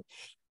 basically.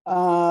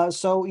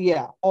 So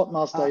yeah,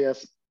 Portmaster,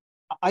 yes.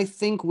 I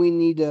think we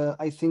need an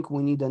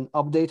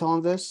update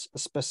on this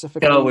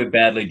specifically. Oh, we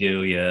badly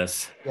do.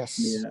 Yes. Yes.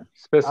 Yeah.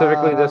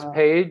 Specifically this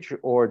page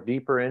or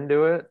deeper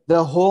into it?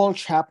 The whole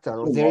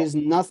chapter. There is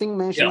nothing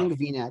mentioning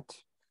VNet.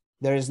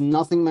 There is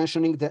nothing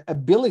mentioning the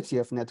ability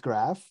of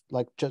NetGraph,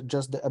 like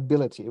just the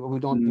ability. We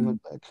don't even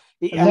like.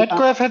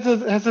 NetGraph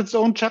has its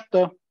own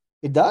chapter.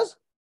 It does.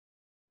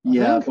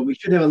 Yeah, but we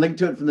should have a link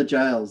to it from the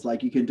jails.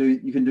 Like you can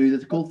do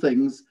the cool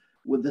things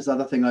with this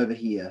other thing over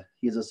here.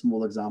 Here's a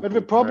small example. But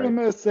the problem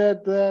is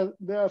that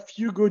there are a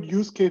few good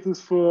use cases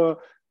for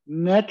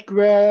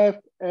NetGraph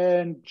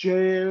and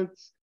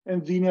jails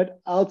and VNet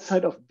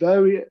outside of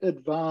very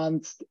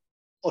advanced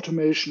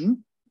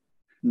automation.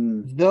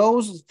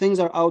 Those things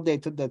are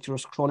outdated that you're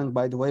scrolling,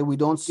 by the way. We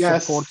don't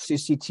support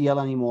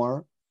CCTL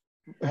anymore.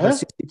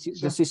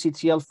 The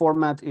CCTL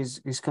format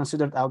is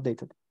considered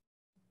outdated.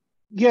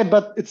 Yeah,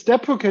 but it's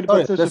deprecated.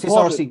 Sorry, the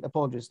CSRC,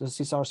 apologies. The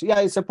CSRC,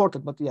 yeah, it's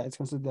supported, but yeah, it's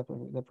considered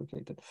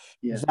deprecated.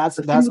 Yeah, that's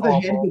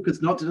the handbook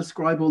is not to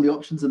describe all the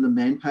options in the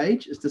man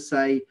page. Is to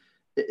say,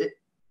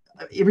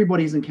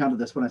 everybody's encountered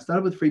this. When I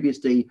started with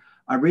FreeBSD,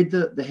 I read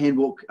the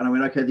handbook and I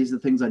went, okay, these are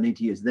the things I need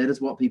to use. That is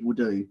what people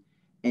do,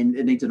 and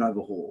it needs an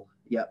overhaul.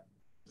 Yep.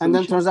 So and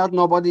then turns out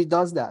nobody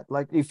does that.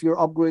 Like if you're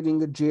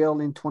upgrading a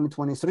jail in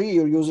 2023,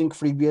 you're using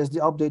FreeBSD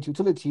update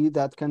utility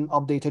that can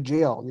update a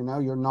jail.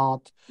 You're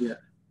not. Yeah.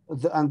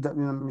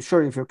 I'm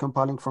sure if you're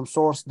compiling from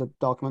source, the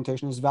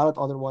documentation is valid.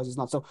 Otherwise, it's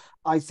not. So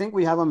I think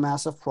we have a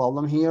massive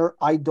problem here.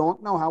 I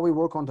don't know how we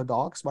work on the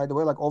docs. By the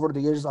way, like over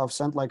the years, I've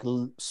sent like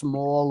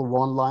small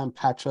one-line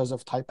patches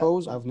of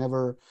typos. I've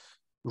never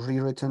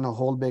rewritten a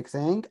whole big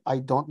thing. I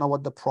don't know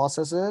what the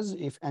process is.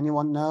 If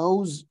anyone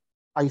knows,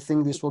 I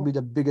think this will be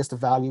the biggest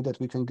value that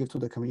we can give to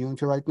the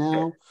community right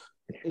now,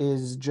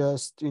 is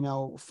just,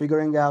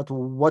 figuring out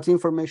what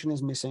information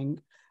is missing.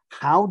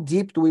 How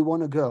deep do we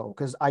want to go?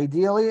 Because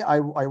ideally, I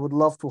would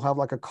love to have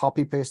like a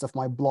copy paste of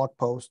my blog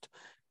post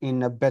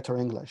in a better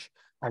English,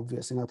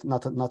 obviously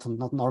not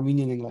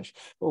Armenian English,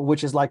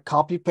 which is like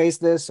copy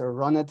paste this or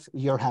run it,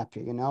 you're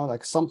happy,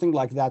 like something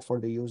like that for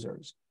the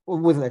users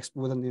with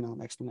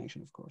an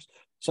explanation, of course.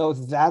 So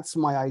that's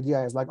my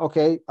idea, is like,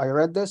 okay, I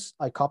read this,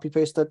 I copy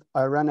pasted,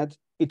 I ran it,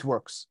 it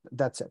works.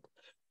 That's it.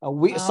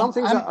 Some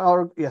things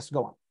are yes,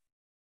 go on.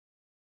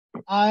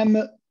 I'm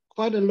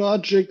quite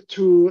allergic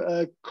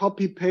to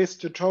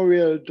copy-paste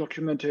tutorial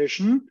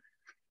documentation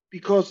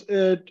because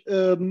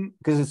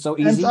it's so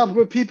easy. Ends up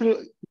with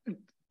people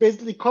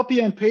basically copy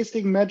and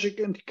pasting magic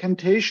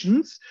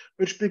incantations,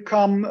 which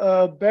become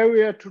a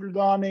barrier to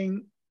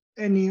learning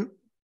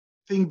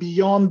anything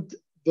beyond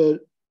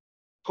the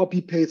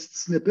copy-paste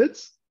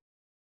snippets.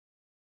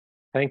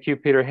 Thank you,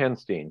 Peter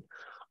Henstein.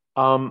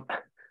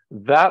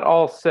 That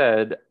all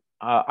said,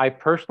 I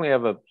personally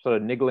have a sort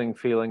of niggling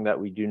feeling that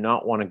we do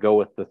not want to go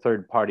with the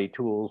third-party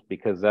tools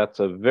because that's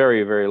a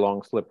very, very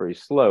long, slippery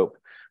slope.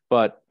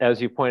 But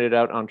as you pointed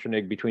out,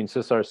 Antranig, between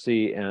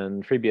SysRC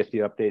and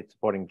FreeBSD update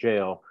supporting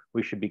jail,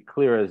 we should be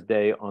clear as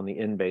day on the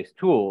in-base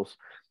tools.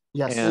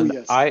 Yes.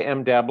 And I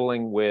am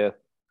dabbling with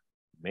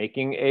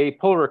making a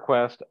pull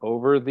request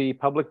over the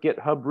public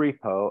GitHub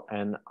repo.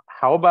 And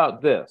how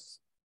about this?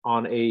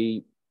 On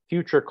a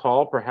future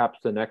call, perhaps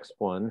the next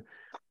one,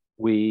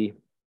 we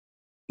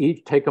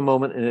each take a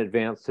moment in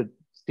advance to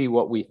see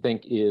what we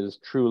think is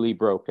truly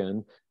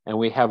broken. And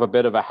we have a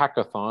bit of a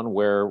hackathon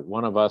where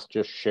one of us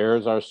just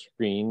shares our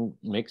screen,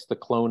 makes the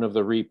clone of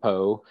the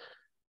repo,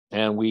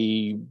 and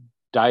we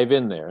dive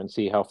in there and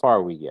see how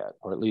far we get,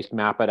 or at least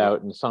map it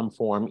out in some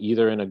form,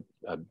 either in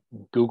a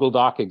Google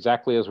Doc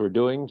exactly as we're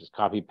doing, just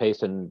copy,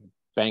 paste, and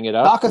bang it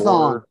up.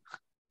 Docathon.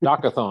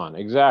 Docathon,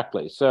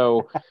 exactly.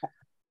 So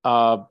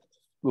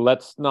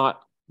let's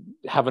not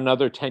have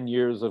another 10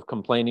 years of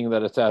complaining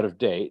that it's out of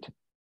date.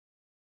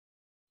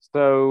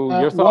 So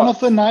your thoughts? One of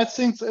the nice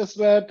things is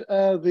that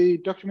the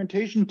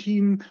documentation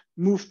team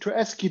moved to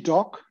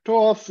AsciiDoc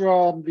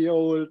from the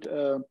old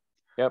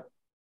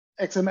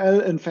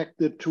XML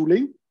infected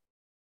tooling.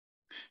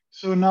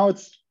 So now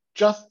it's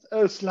just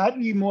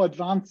slightly more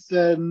advanced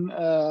than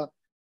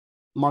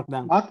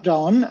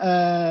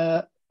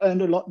Markdown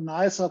and a lot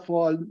nicer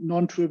for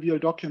non-trivial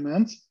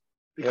documents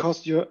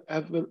because you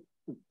have a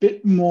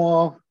bit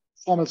more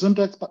formal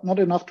syntax, but not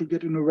enough to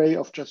get in a way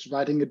of just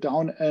writing it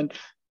down and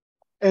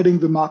adding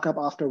the markup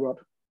afterward.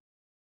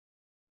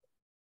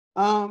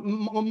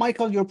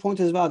 Michael, your point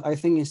is valid. I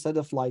think instead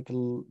of like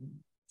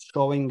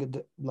showing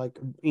like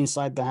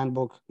inside the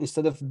handbook,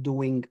 instead of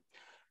doing,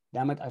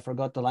 damn it, I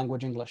forgot the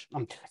language English.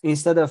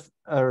 Instead of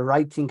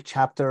writing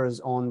chapters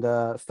on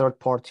the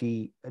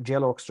third-party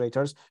jail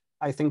orchestrators,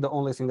 I think the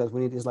only thing that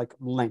we need is like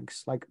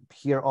links. Like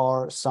here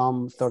are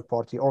some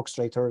third-party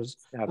orchestrators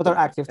that are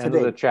active today. End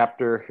of the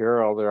chapter, here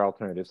are all their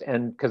alternatives.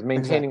 And because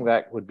maintaining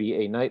that would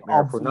be a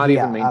nightmare if we're not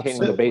even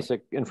maintaining the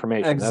basic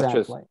information. That's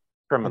just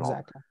criminal.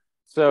 Exactly.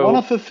 So one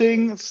of the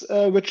things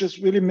which is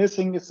really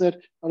missing is that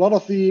a lot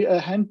of the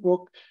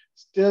handbook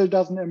still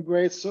doesn't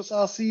embrace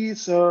sysrc,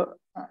 so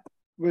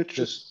which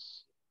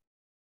is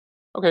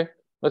okay.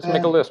 Let's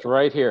make a list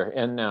right here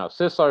and now.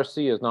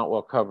 sysrc is not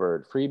well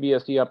covered.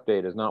 FreeBSD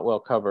update is not well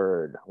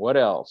covered. What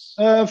else?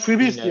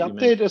 FreeBSD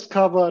update is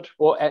covered.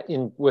 Well,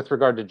 with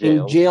regard to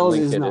jails, jails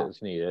is not.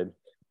 Is needed.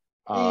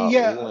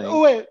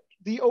 The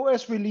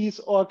OS release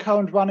or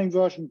current running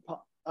version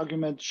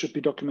argument should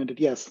be documented.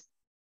 Yes.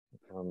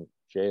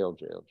 Jail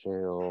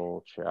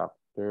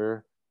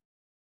chapter.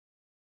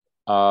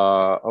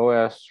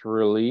 OS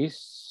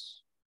release.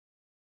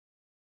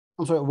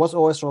 I'm sorry. What's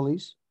OS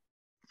release?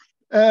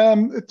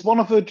 It's one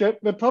of the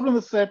problem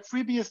is that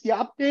FreeBSD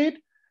update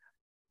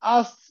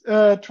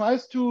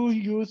tries to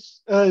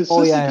use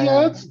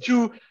sysctls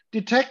to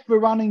detect the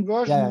running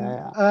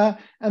version.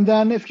 And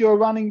then if you're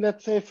running,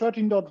 let's say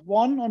 13.1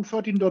 on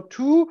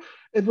 13.2,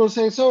 it will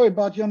say, sorry,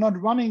 but you're not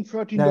running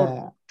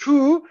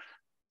 13.2,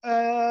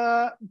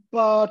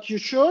 but you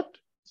should.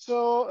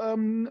 So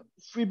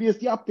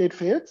FreeBSD update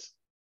fails.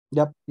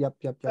 Yep.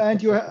 And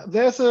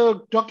there's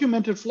a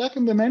documented flag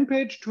in the main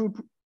page to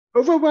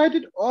override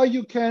it, or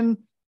you can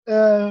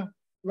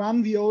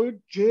run the old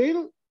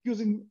jail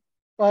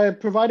by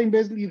providing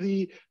basically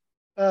the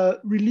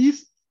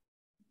release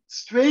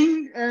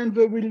string and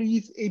the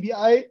release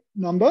ABI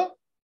number.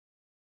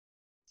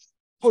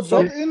 Put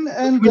that in,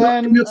 and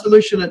then your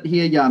solution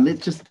here, Jan.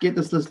 Let's just get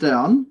this list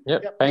down.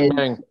 Yep.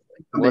 Bang.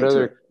 What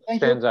other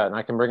stands out? And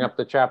I can bring up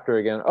the chapter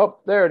again. Oh,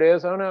 there it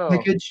is. Oh no.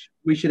 Package.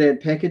 We should add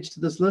package to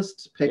this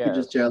list. Package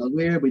is jail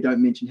aware. We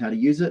don't mention how to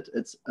use it.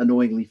 It's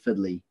annoyingly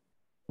fiddly.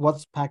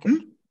 What's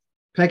package?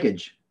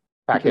 Package.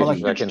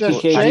 Package.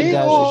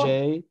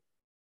 PKG-J.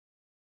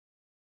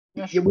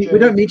 We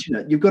don't mention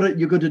it. You've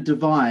got to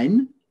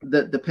divine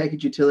that the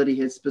package utility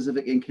has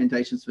specific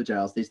incantations for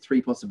jails. There's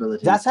 3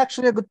 possibilities. That's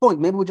actually a good point.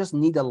 Maybe we just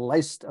need a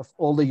list of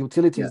all the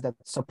utilities that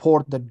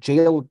support the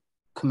jail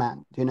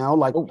command.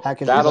 Like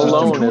package. That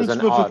alone is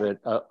an audit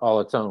all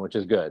its own, which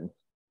is good.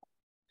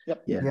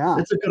 Yep. Yeah,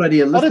 that's a good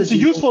idea. But it's a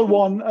useful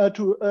one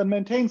to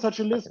maintain such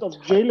a list of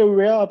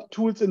jail-aware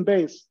tools in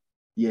base.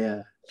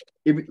 Yeah.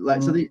 So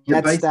the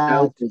base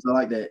jail tools, I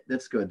like that.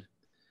 That's good.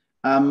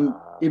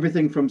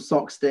 Everything from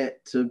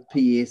SOCStat to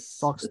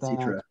PS,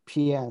 etc.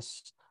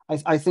 PS.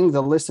 I think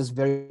the list is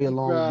very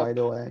long, by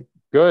the way.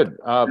 Good.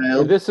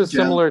 This is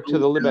similar to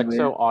the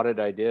libxo audit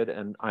I did,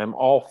 and I'm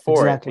all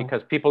for it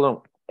because people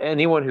don't.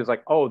 Anyone who's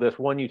like, oh, this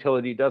one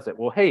utility does it.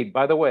 Well, hey,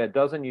 by the way, a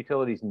dozen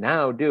utilities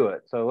now do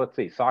it. So let's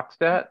see,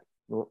 SOCStat,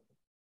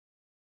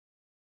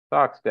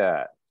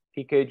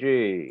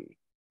 PKG,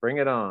 bring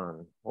it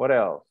on. What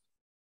else?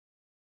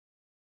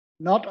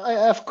 Not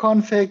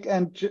ifconfig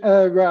and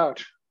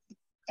route.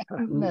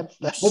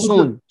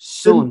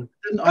 Soon.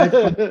 Didn't I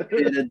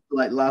it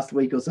like last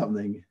week or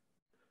something?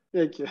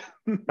 Thank you.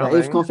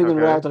 ifconfig and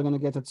route are going to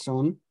get it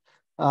soon.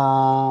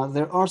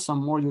 There are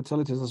some more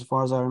utilities as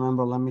far as I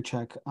remember. Let me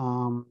check.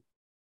 Autocorrect.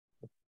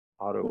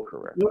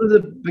 One of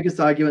the biggest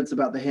arguments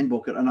about the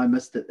handbook, and I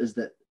missed it, is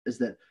that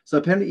so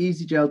apparently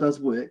EasyJail does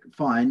work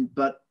fine,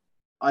 but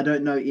I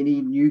don't know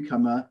any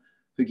newcomer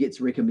who gets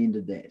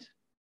recommended that.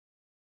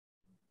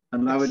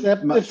 And I would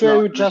if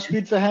they just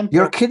read the handbook.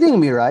 You're kidding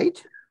me, right?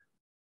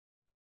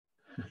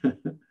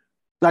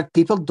 Like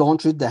people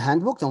don't read the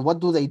handbook, then what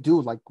do they do?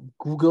 Like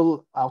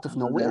Google out of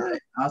nowhere?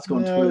 Ask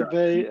on Twitter.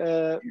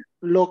 They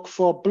look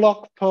for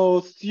blog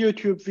posts,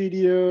 YouTube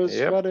videos,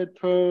 Reddit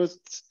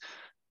posts,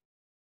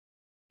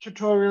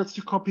 tutorials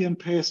to copy and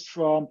paste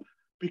from,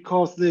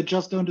 because they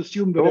just don't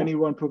assume that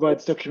anyone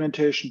provides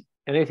documentation.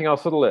 Anything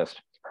else on the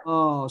list?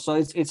 Oh, so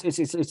it's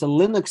a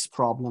Linux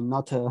problem,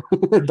 not a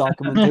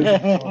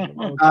documentation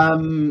problem.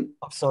 I'm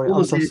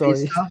so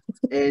sorry.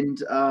 And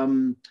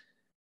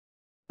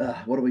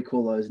what do we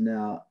call those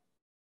now?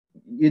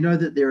 You know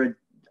that there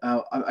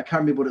are, I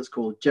can't remember what it's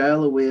called,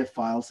 jail-aware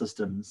file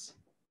systems.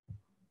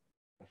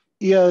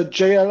 Yeah,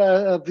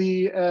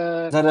 the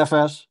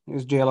ZFS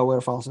is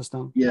jail-aware file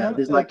system. Yeah,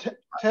 there's like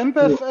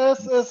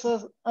TempFS is,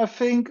 I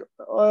think,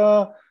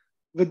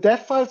 the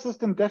dev file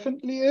system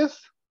definitely is.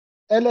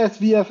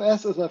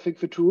 LSVFS is, I think,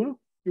 the tool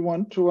you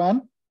want to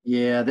run.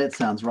 Yeah, that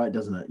sounds right,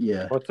 doesn't it?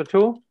 Yeah. What's the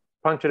tool?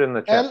 Punch it in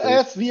the chat.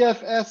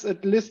 LSVFS,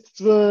 it lists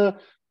the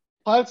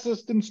file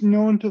systems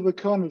known to the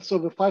kernel. So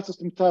the file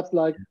system types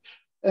like,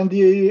 and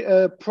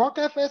the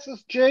procfs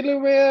is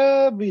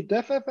jailaware, the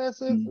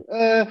defs is,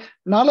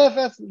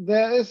 nullfs,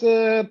 there is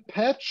a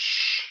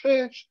patch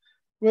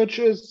which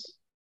is,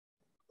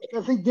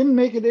 I think, didn't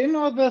make it in,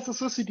 or there's a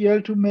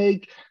sysctl to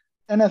make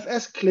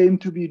NFS claim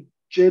to be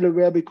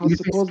jailaware because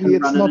supposedly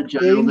it's not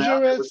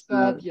dangerous.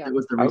 That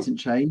was the recent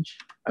change,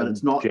 but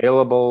it's not.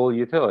 Jailable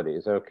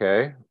utilities,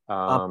 okay.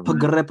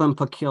 Pgrep and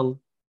Pkill.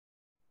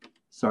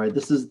 Sorry,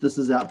 this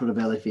is output of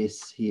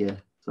LFS here.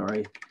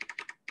 Sorry.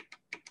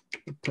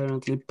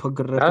 Apparently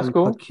Pgrep and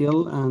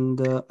Pkill, and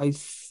I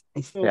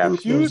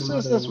think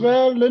Fuses as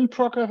well.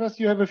 LinProcfs,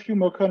 you have a few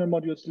more kernel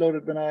modules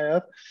loaded than I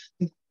have.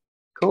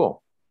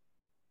 Cool.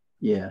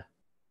 Yeah.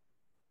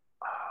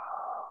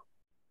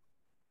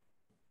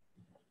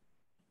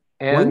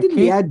 And when did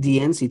we add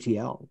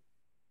DNCTL?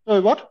 Sorry,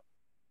 what?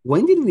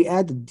 When did we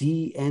add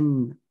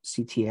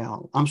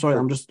DNCTL? I'm sorry,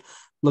 I'm just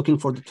looking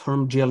for the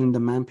term jail in the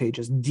man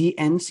pages.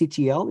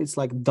 DNCTL, it's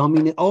like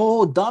dominate.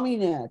 Oh,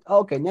 dominate.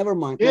 Okay, never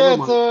mind. Yeah,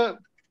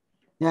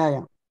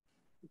 yeah.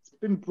 It's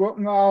been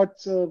broken out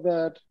so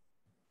that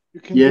you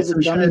can use a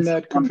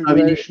dominate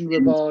configuration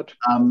without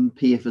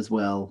PF as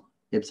well.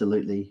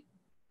 Absolutely.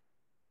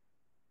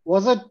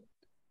 Was it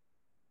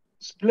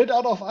split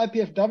out of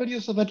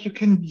IPFW so that you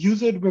can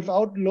use it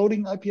without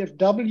loading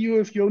IPFW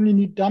if you only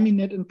need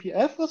dominate and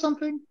PF or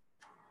something?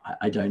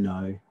 I don't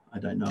know. I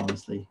don't know,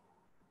 honestly.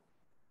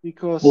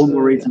 Because all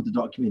more reason to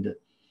document it.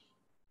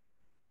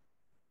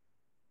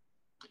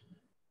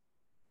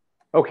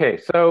 Okay,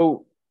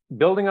 so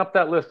building up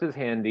that list is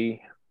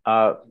handy.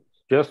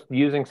 Just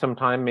using some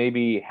time,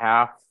 maybe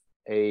half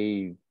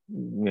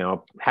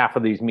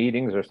of these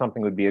meetings or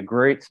something would be a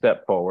great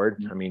step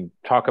forward. I mean,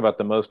 talk about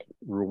the most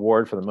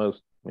reward for the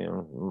most,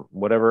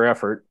 whatever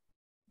effort.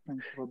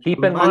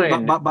 Keep in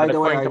mind, by the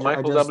way,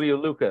 Michael W.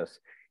 Lucas,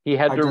 he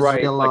had to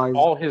write like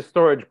all his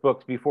storage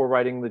books before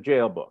writing the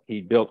jail book. He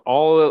built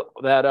all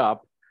that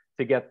up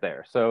to get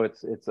there. So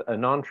it's a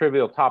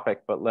non-trivial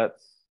topic, but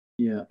let's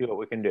see what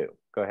we can do.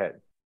 Go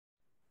ahead.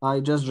 I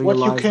just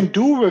realized what you can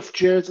do with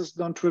jails is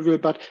non-trivial,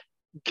 but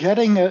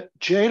getting a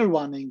jail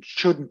running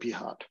shouldn't be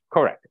hard.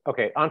 Correct.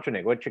 Okay,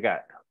 Antonig, what you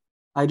got?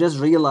 I just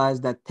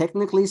realized that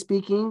technically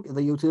speaking,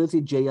 the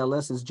utility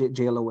JLS is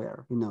jail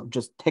aware.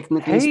 Just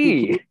technically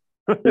speaking,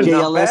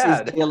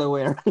 JLS is jail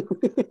aware.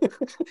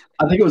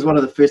 I think it was one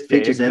of the first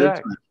features added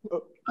to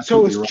it.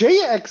 So is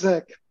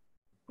JExec.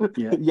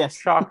 Yeah. Yes.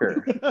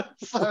 Shocker.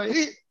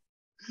 Sorry.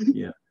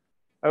 Yeah.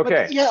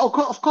 Okay. But yeah,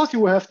 of course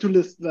you have to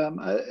list them.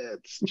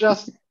 It's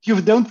just you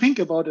don't think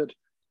about it.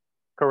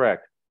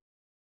 Correct.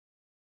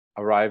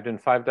 Arrived in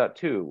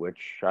 5.2,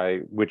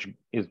 which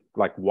is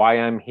like why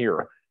I'm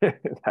here.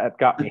 That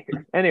got me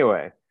here.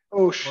 Anyway.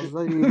 Oh shit. Was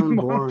I even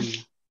born?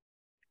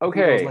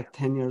 Okay. I was like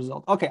 10 years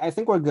old. Okay, I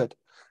think we're good.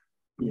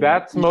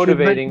 That's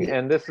motivating,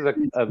 and this is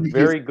a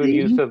very good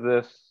use of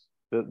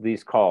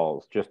these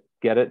calls. Just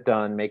get it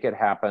done, make it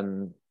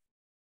happen.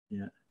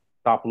 Yeah.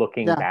 Stop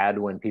looking bad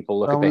when people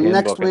look at the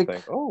handbook and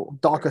think, "Oh,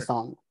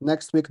 Docathon."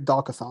 Next week,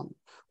 Docathon.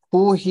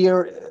 Who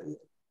here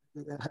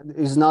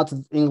is not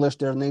English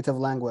their native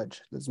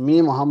language? There's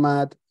me,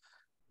 Muhammad.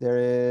 There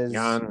is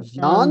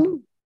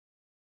Jan.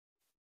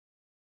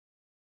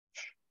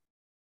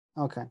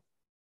 Okay.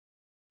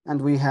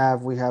 And we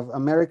have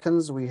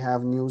Americans, we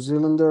have New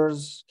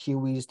Zealanders,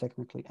 Kiwis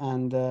technically,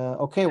 and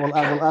okay, well,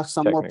 I will ask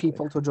some more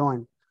people to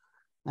join,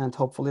 and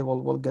hopefully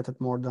we'll get it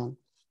more done.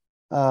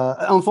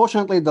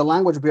 Unfortunately, the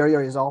language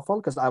barrier is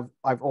awful because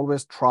I've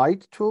always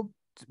tried to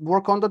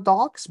work on the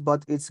docs,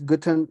 but it's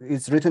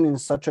written in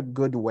such a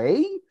good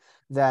way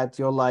that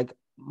you're like,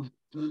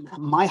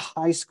 my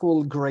high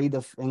school grade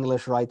of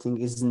English writing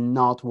is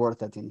not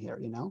worth it in here,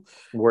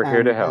 We're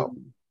here to help.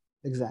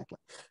 Exactly.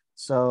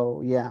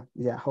 So yeah.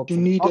 Hopefully.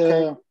 You need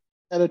an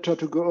editor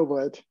to go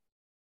over it.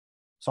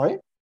 Sorry?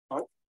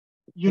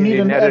 You need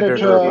an editor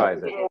to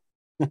revise it.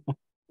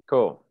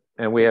 Cool.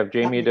 And we have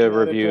Jamie to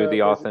review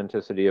the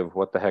authenticity of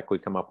what the heck we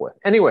come up with.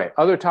 Anyway,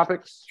 other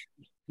topics?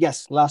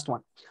 Yes, last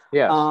one.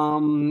 Yes.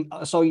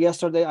 So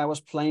yesterday I was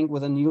playing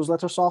with a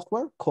newsletter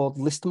software called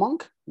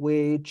ListMonk,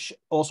 which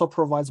also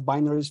provides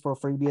binaries for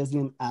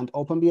FreeBSD and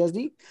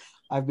OpenBSD.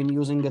 I've been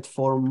using it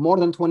for more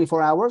than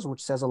 24 hours,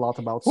 which says a lot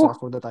about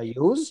software that I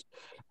use.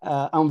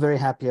 I'm very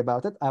happy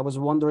about it. I was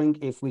wondering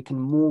if we can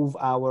move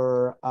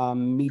our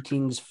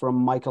meetings from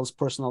Michael's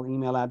personal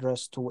email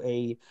address to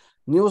a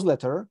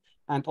newsletter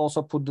and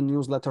also put the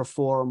newsletter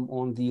form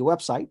on the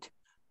website.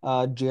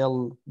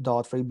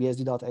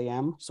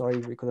 jail.freebsd.am. Sorry,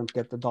 we couldn't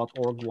get the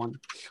 .org one.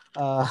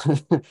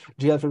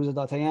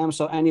 jail.freebsd.am.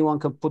 So anyone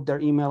can put their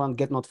email and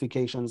get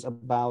notifications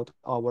about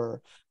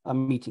our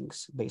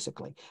meetings,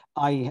 basically.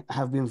 I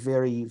have been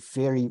very,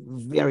 very,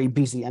 very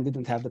busy and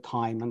didn't have the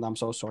time, and I'm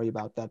so sorry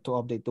about that, to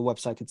update the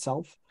website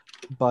itself.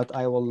 But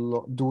I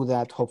will do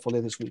that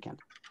hopefully this weekend.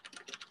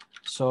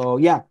 So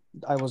yeah,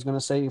 I was gonna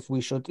say if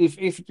we should, if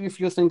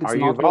you think it's Are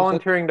you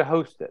volunteering to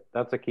host it?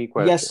 That's a key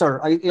question. Yes,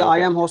 sir. I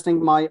am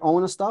hosting my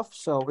own stuff,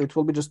 so it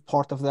will be just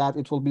part of that.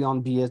 It will be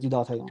on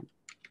bsd.am.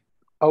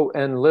 Oh,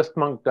 and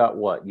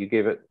listmonk.what? You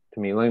gave it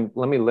to me.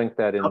 Let me link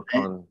that in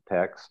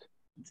context.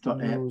 It's .app.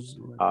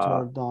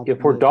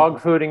 If we're dog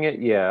fooding it,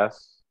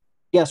 yes.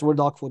 Yes, we're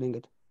dog fooding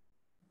it.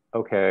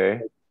 Okay.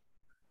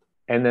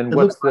 And then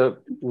what's the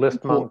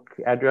listmonk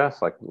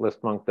address? Like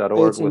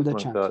listmonk.org? It's in the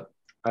chat.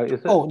 Is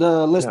it? Oh,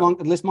 the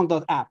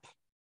listmonk.app.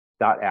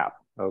 .app.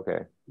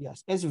 Okay.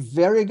 Yes, it's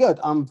very good.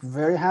 I'm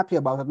very happy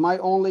about it. The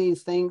only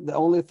thing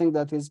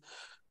that is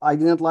I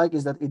didn't like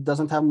is that it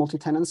doesn't have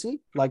multi-tenancy.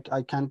 Like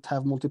I can't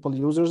have multiple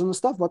users and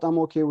stuff, but I'm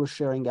okay with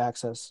sharing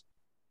access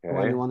to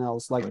anyone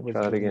else. Like with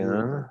try it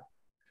again.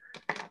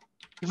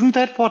 Isn't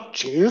that what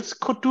Jails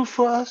could do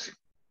for us?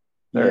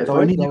 Yeah, if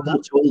only there was a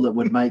tool that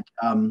would make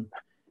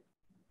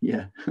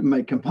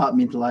make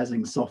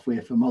compartmentalizing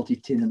software for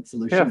multi-tenant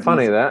solutions. Yeah,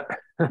 funny that.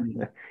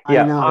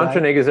 Yeah,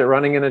 Antranig, right? Is it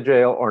running in a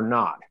jail or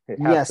not?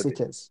 Yes, it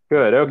is.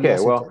 Good. Okay.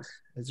 Yes, well,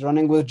 it's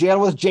running with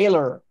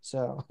Jailer.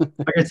 So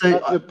okay,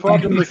 so the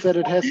problem is that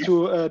it has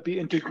to be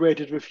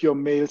integrated with your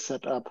mail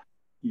setup.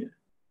 Yeah.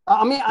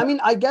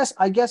 I guess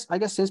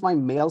since my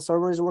mail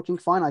server is working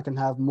fine, I can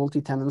have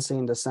multi-tenancy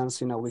in the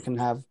sense, we can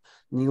have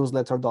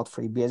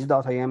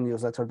newsletter.freebsd.am,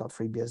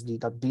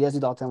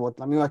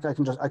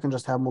 newsletter.freebsd.bsd.am. I can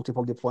just have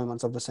multiple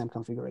deployments of the same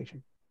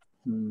configuration.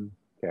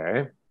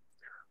 Okay.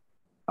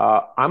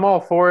 I'm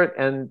all for it.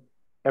 And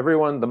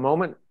everyone, the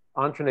moment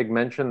Antranig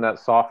mentioned that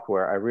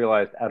software, I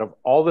realized out of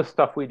all the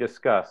stuff we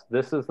discussed,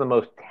 this is the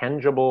most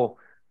tangible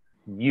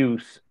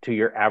use to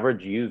your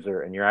average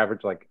user and your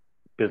average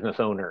business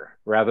owner,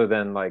 rather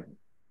than like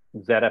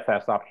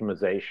ZFS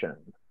optimization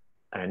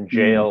and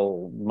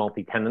jail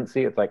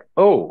multi-tenancy. It's like,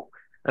 oh,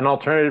 an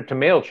alternative to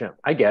MailChimp.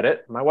 I get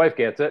it. My wife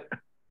gets it.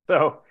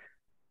 So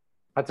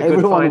that's a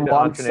good find,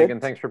 Antranig, and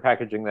thanks for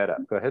packaging that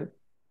up. Go ahead.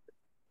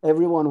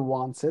 Everyone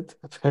wants it,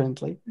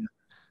 apparently.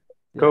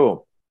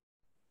 Cool.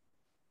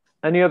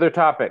 Any other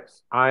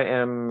topics? I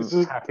am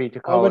happy to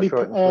call it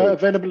short and sweet.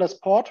 Available as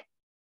port?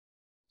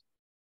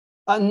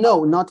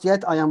 No, not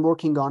yet. I am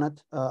working on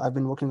it. I've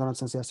been working on it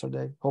since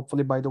yesterday.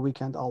 Hopefully by the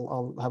weekend,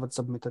 I'll have it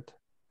submitted.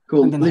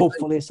 Cool. And then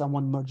hopefully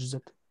someone merges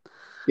it.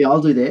 Yeah,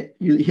 I'll do that.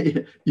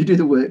 You do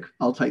the work.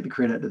 I'll take the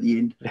credit at the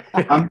end.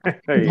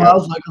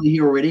 Miles locally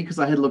here already because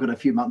I had a look at it a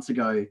few months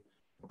ago.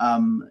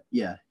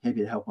 Yeah,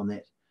 happy to help on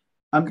that.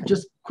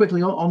 Just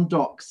quickly on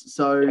docs.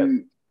 So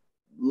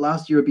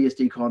last year at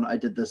BSDCon, I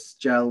did this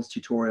Jails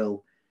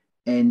tutorial,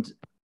 and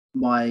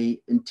my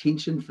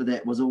intention for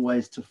that was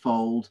always to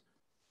fold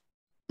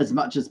as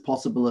much as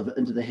possible of it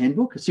into the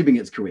handbook, assuming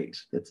it's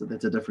correct. That's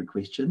a different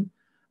question.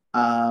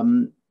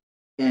 And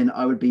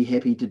I would be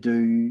happy to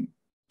do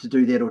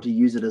that or to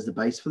use it as the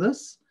base for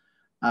this.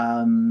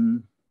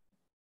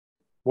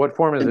 What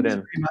form is it in?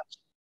 Very much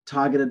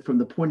targeted from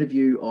the point of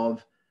view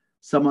of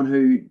someone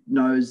who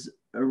knows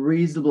a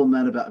reasonable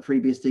amount about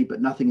FreeBSD,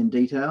 but nothing in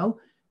detail,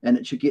 and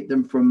it should get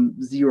them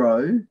from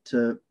zero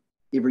to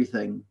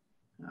everything.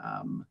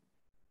 I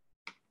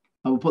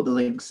will put the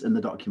links in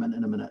the document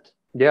in a minute.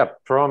 Yeah,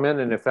 throw them in,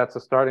 and if that's a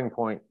starting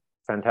point,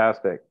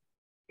 fantastic.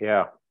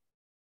 Yeah.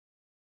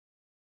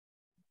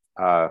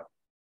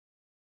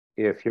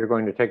 If you're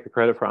going to take the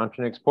credit for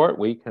Antranig Export,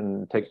 we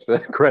can take the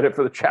credit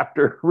for the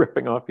chapter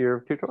ripping off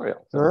your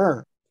tutorial. So.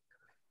 Sure.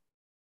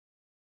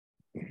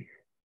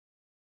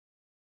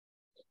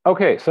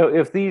 Okay, so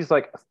if these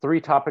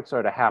 3 topics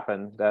are to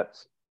happen,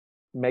 that's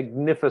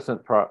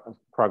magnificent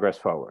progress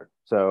forward.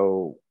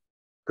 So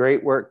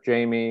great work,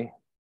 Jamie.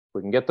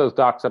 We can get those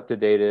docs up to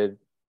date.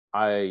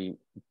 I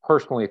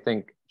personally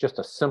think just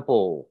a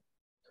simple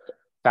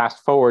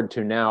fast forward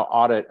to now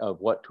audit of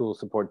what tools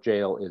support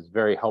jail is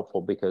very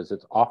helpful because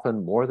it's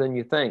often more than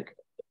you think.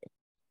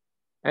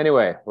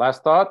 Anyway,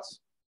 last thoughts?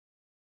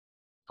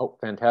 Oh,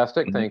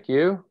 fantastic. Thank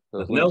you.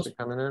 Those links are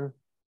coming in.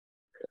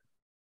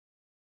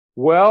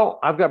 Well,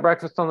 I've got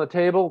breakfast on the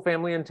table,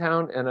 family in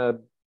town, and a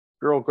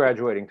girl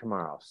graduating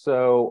tomorrow.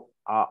 So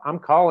I'm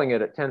calling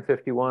it at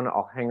 10:51.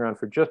 I'll hang around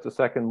for just a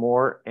second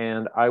more,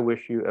 and I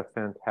wish you a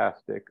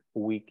fantastic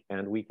week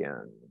and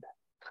weekend.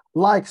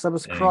 Like,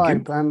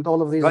 subscribe, and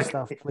all of these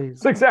stuff,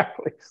 please.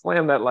 Exactly.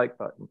 Slam that like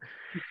button.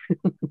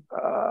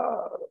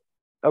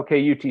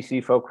 Okay,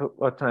 UTC folk.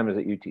 What time is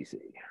it, UTC?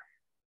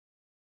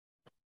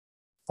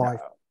 5.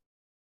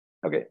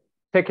 Okay.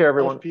 Take care,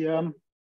 everyone. 5 p.m.